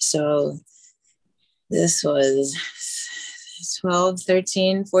 Sure. So this was 12,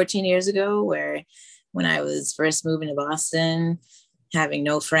 13, 14 years ago, when I was first moving to Boston, having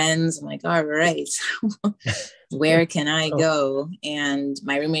no friends. I'm like, all right, where can I go? And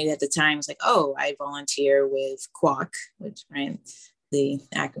my roommate at the time was like, oh, I volunteer with QUAC, which, right, the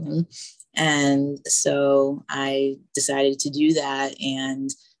acronym. And so I decided to do that. And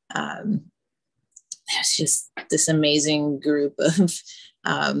there's just this amazing group of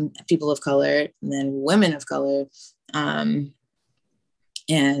people of color, and then women of color. And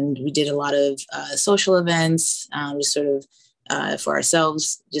we did a lot of social events, just sort of for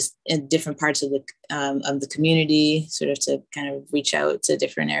ourselves, just in different parts of the community, sort of to kind of reach out to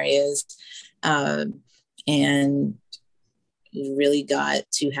different areas. And we really got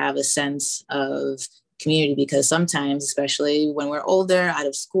to have a sense of community, because sometimes, especially when we're older, out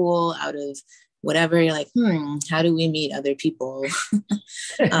of school, out of whatever, you're like, how do we meet other people?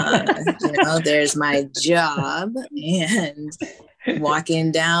 There's my job and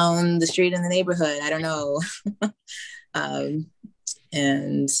walking down the street in the neighborhood. I don't know.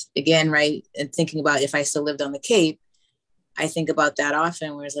 And again, right, and thinking about if I still lived on the Cape, I think about that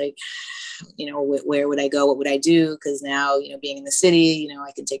often, where it's like, where would I go? What would I do? Because now, being in the city,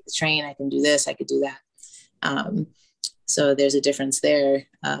 I can take the train, I can do this, I could do that. So there's a difference there.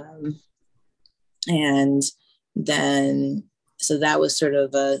 And then, so that was sort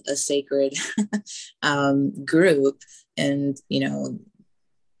of a sacred group. And,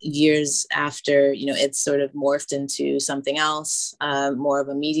 years after, it's sort of morphed into something else, more of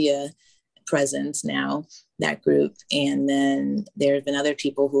a media presence now, that group. And then there have been other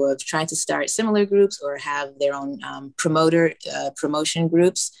people who have tried to start similar groups or have their own promotion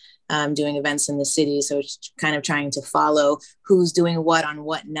groups, doing events in the city. So it's kind of trying to follow who's doing what on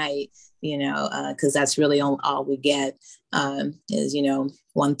what night, because that's really all we get, is,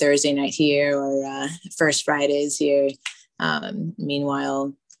 one Thursday night here, or first Fridays here.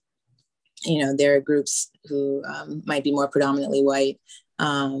 Meanwhile, there are groups who might be more predominantly white,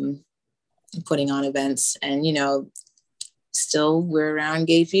 putting on events, and, still we're around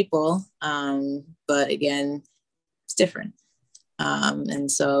gay people, but again, it's different.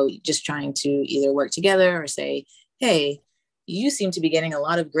 And so just trying to either work together or say, hey, you seem to be getting a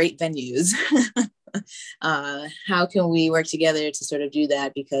lot of great venues. How can we work together to sort of do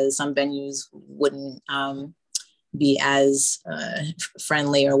that? Because some venues wouldn't be as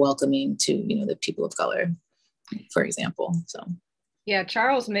friendly or welcoming to, the people of color, for example. So. Yeah,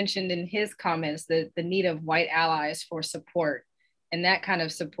 Charles mentioned in his comments the need of white allies for support. And that kind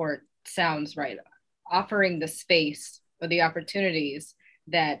of support sounds right. Offering the space or the opportunities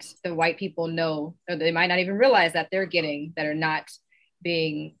that the white people know, or they might not even realize that they're getting, that are not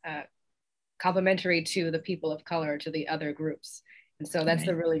being complementary to the people of color, to the other groups. And so that's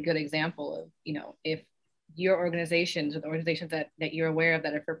a really good example of, you know, if your organizations or the organizations that you're aware of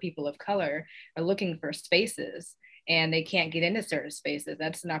that are for people of color are looking for spaces and they can't get into certain spaces,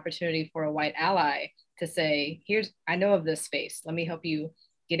 that's an opportunity for a white ally to say, I know of this space, let me help you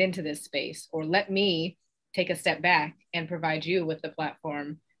get into this space, or let me take a step back and provide you with the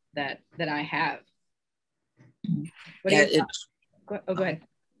platform that I have. What are your thoughts? Go ahead.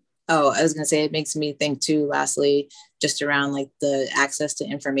 Oh, I was going to say, it makes me think too, lastly, just around like the access to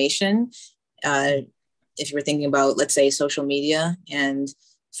information. If you were thinking about, let's say, social media and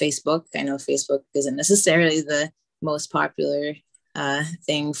Facebook, I know Facebook isn't necessarily the most popular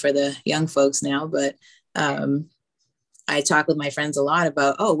thing for the young folks now, but I talk with my friends a lot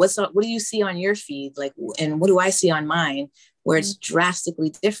about, what do you see on your feed? Like, and what do I see on mine? Where it's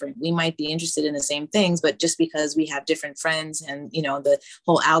drastically different. We might be interested in the same things, but just because we have different friends and, you know, the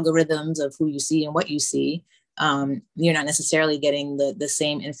whole algorithms of who you see and what you see, you're not necessarily getting the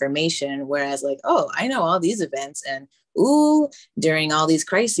same information. Whereas like, I know all these events, and during all these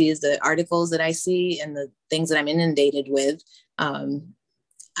crises, the articles that I see and the things that I'm inundated with,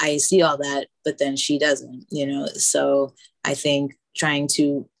 I see all that, but then she doesn't, you know? So I think trying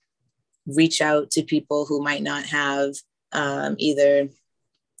to reach out to people who might not have either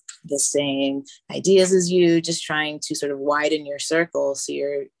the same ideas as you, just trying to sort of widen your circle so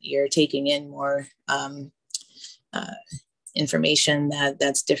you're taking in more information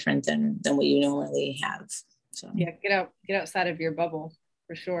that's different than what you normally have. So yeah, get outside of your bubble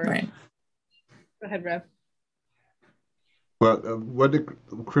for sure. Right. Go ahead, Rev. Well, what did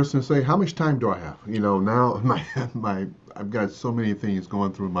Kristen say? How much time do I have? You know, now I've got so many things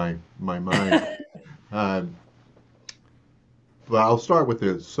going through my mind. But I'll start with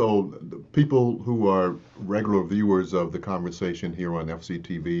this. So, the people who are regular viewers of the conversation here on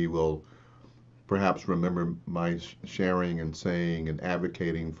FCTV will perhaps remember my sharing and saying and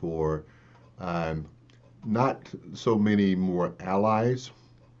advocating for not so many more allies,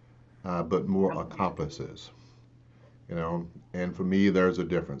 but more accomplices. You know, and for me, there's a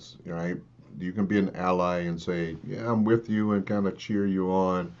difference, right? You can be an ally and say, yeah, I'm with you, and kind of cheer you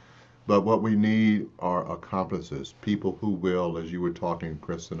on. But what we need are accomplices, people who will, as you were talking,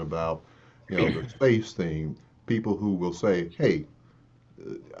 Kristen, about, you know, the space thing, people who will say, hey,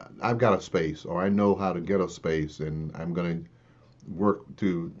 I've got a space, or I know how to get a space, and I'm going to work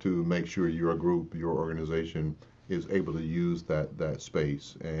to make sure your group, your organization is able to use that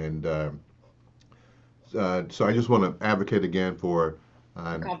space. And so I just want to advocate again for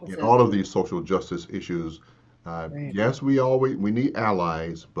in all of these social justice issues. Right. Yes, we need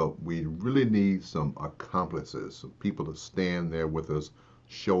allies, but we really need some accomplices, some people to stand there with us,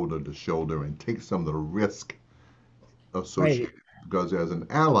 shoulder to shoulder, and take some of the risk associated. Right. Because as an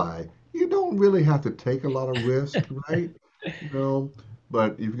ally, you don't really have to take a lot of risk, right? You know,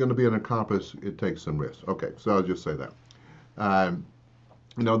 but if you're going to be an accomplice, it takes some risk. Okay, so I'll just say that. Um,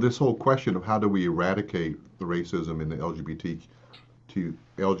 you know, this whole question of how do we eradicate the racism in the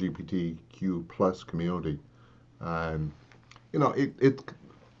LGBTQ plus community, you know, it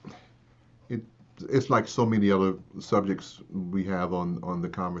it's like so many other subjects we have on the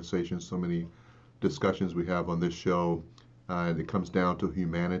conversation, so many discussions we have on this show. It comes down to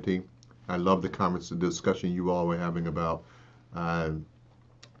humanity. I love the discussion you all were having about,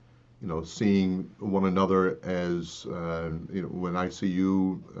 you know, seeing one another as, you know, when I see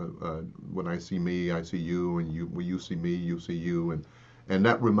you, when I see me, I see you, and when you see me, you see you, and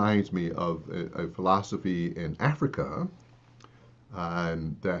that reminds me of a philosophy in Africa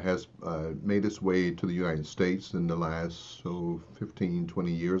that has made its way to the United States in the last 15,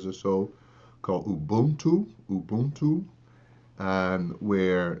 20 years or so, called Ubuntu,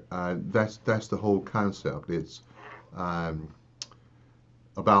 where that's the whole concept. It's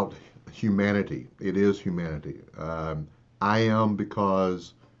about humanity. It is humanity. I am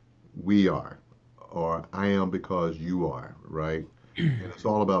because we are, or I am because you are, right? And it's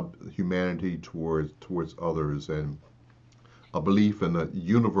all about humanity towards others, and a belief in a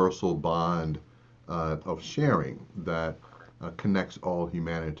universal bond of sharing that connects all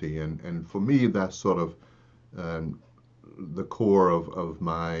humanity. And for me, that's sort of the core of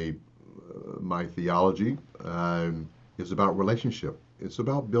my theology. Is about relationship. It's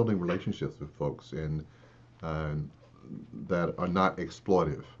about building relationships with folks and that are not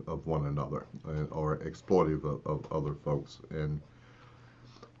exploitive of one another or exploitive of other folks. And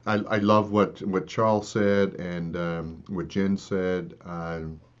I love what Charles said and what Jynn said.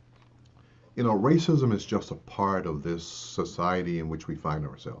 You know, racism is just a part of this society in which we find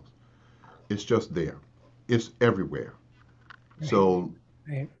ourselves. It's just there. It's everywhere. Right. So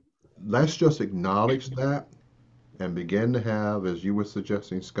Right. let's just acknowledge that and begin to have, as you were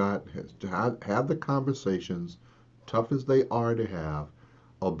suggesting, Scott, to have the conversations, tough as they are to have,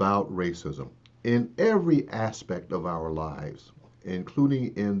 about racism in every aspect of our lives,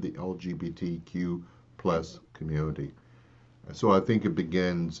 including in the LGBTQ plus community. So I think it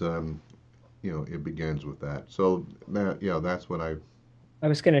begins, it begins with that. So that's what I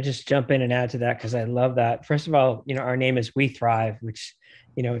was going to just jump in and add to that because I love that. First of all, our name is We Thrive, which,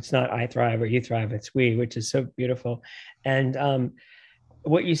 it's not I thrive or you thrive, it's we, which is so beautiful. And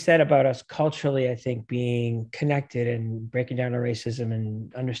what you said about us culturally, I think being connected and breaking down our racism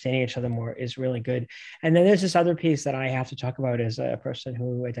and understanding each other more is really good. And then there's this other piece that I have to talk about as a person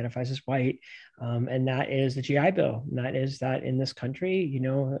who identifies as white, and that is the GI Bill. And that is that in this country,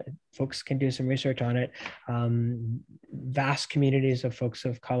 folks can do some research on it. Vast communities of folks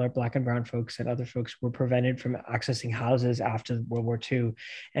of color, Black and brown folks and other folks were prevented from accessing houses after World War II.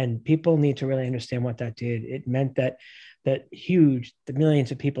 And people need to really understand what that did. It meant that the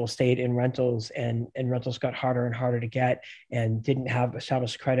millions of people stayed in rentals, and rentals got harder and harder to get and didn't have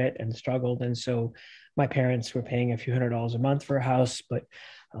established credit and struggled. And so my parents were paying a few $100s a month for a house, but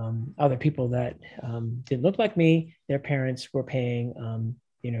other people that didn't look like me, their parents were paying,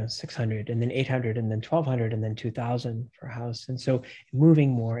 $600 and then $800 and then $1,200 and then $2,000 for a house. And so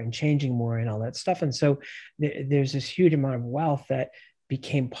moving more and changing more and all that stuff. And so there's this huge amount of wealth that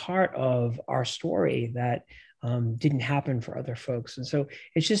became part of our story that didn't happen for other folks. And so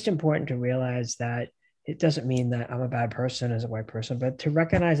it's just important to realize that it doesn't mean that I'm a bad person as a white person, but to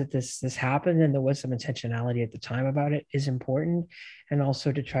recognize that this happened and there was some intentionality at the time about it is important. And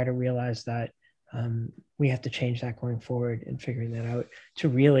also to try to realize that we have to change that going forward and figuring that out to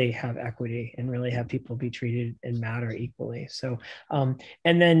really have equity and really have people be treated and matter equally. So, and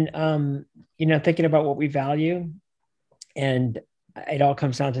then, thinking about what we value, and it all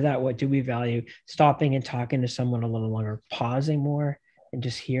comes down to that. What do we value? Stopping and talking to someone a little longer, pausing more and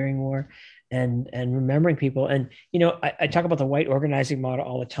just hearing more and remembering people. And, I talk about the white organizing model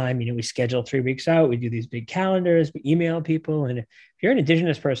all the time. We schedule 3 weeks out, we do these big calendars, we email people. And if you're an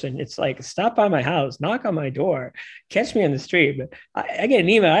Indigenous person, it's like, stop by my house, knock on my door, catch me on the street. But I get an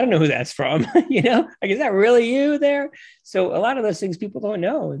email, I don't know who that's from, like, is that really you there? So a lot of those things people don't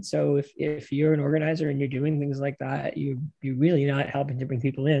know. And so if you're an organizer and you're doing things like that, you're really not helping to bring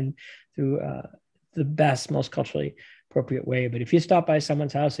people in through the best, most culturally appropriate way. But if you stop by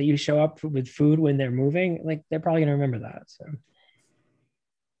someone's house and you show up with food when they're moving, like, they're probably going to remember that. So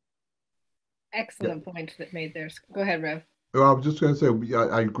excellent points that made there. Go ahead, Rev. Well, I was just going to say,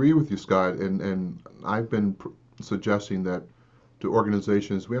 I agree with you, Scott, and I've been suggesting that to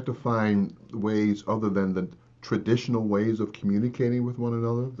organizations, we have to find ways other than the traditional ways of communicating with one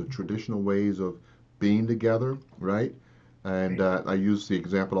another, the traditional ways of being together, right? And I use the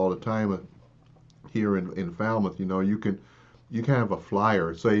example all the time here in Falmouth. You can have a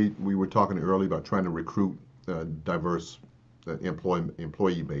flyer. Say we were talking earlier about trying to recruit diverse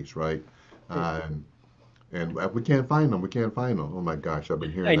employee base, right? And if we can't find them, we can't find them. Oh my gosh, I've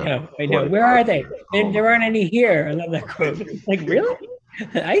been hearing that. I know. Where are they? There aren't any here. I love that quote. Like, really?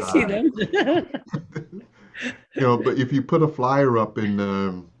 I see them. But if you put a flyer up in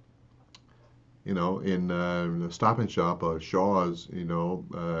the Stop and Shop or Shaw's,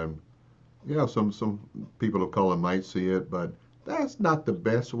 some people of color might see it, but that's not the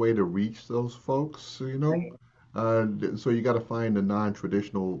best way to reach those folks, Right. So you got to find the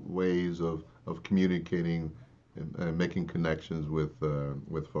non-traditional ways of communicating and making connections with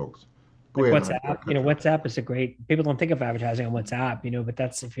folks. Go Like ahead. WhatsApp, WhatsApp is a great, people don't think of advertising on WhatsApp, but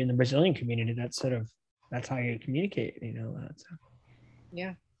that's, if you're in the Brazilian community, that's how you communicate, so.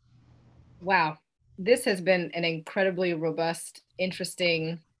 Yeah. Wow. This has been an incredibly robust,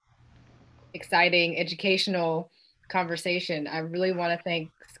 interesting, exciting, educational conversation. I really want to thank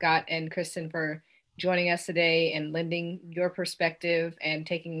Scott and Kristen for joining us today and lending your perspective and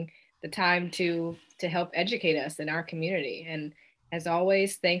taking the time to help educate us in our community. And as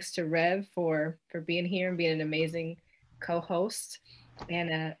always, thanks to Rev for being here and being an amazing co-host.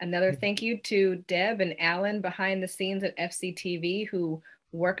 And another thank you to Deb and Alan behind the scenes at FCTV, who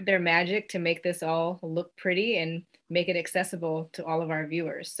worked their magic to make this all look pretty and make it accessible to all of our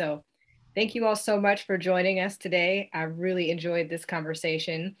viewers. So thank you all so much for joining us today. I really enjoyed this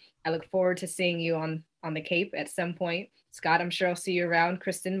conversation. I look forward to seeing you on the Cape at some point. Scott, I'm sure I'll see you around.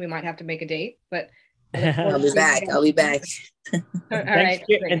 Kristen, we might have to make a date, but I'll be back. All right.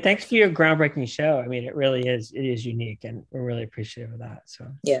 And thanks for your groundbreaking show. I mean, it is unique, and we're really appreciative of that. So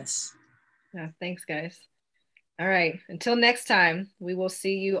yes. Yeah, thanks, guys. All right. Until next time, we will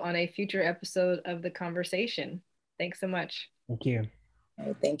see you on a future episode of The Conversation. Thanks so much. Thank you. All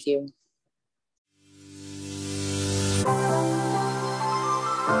right, thank you.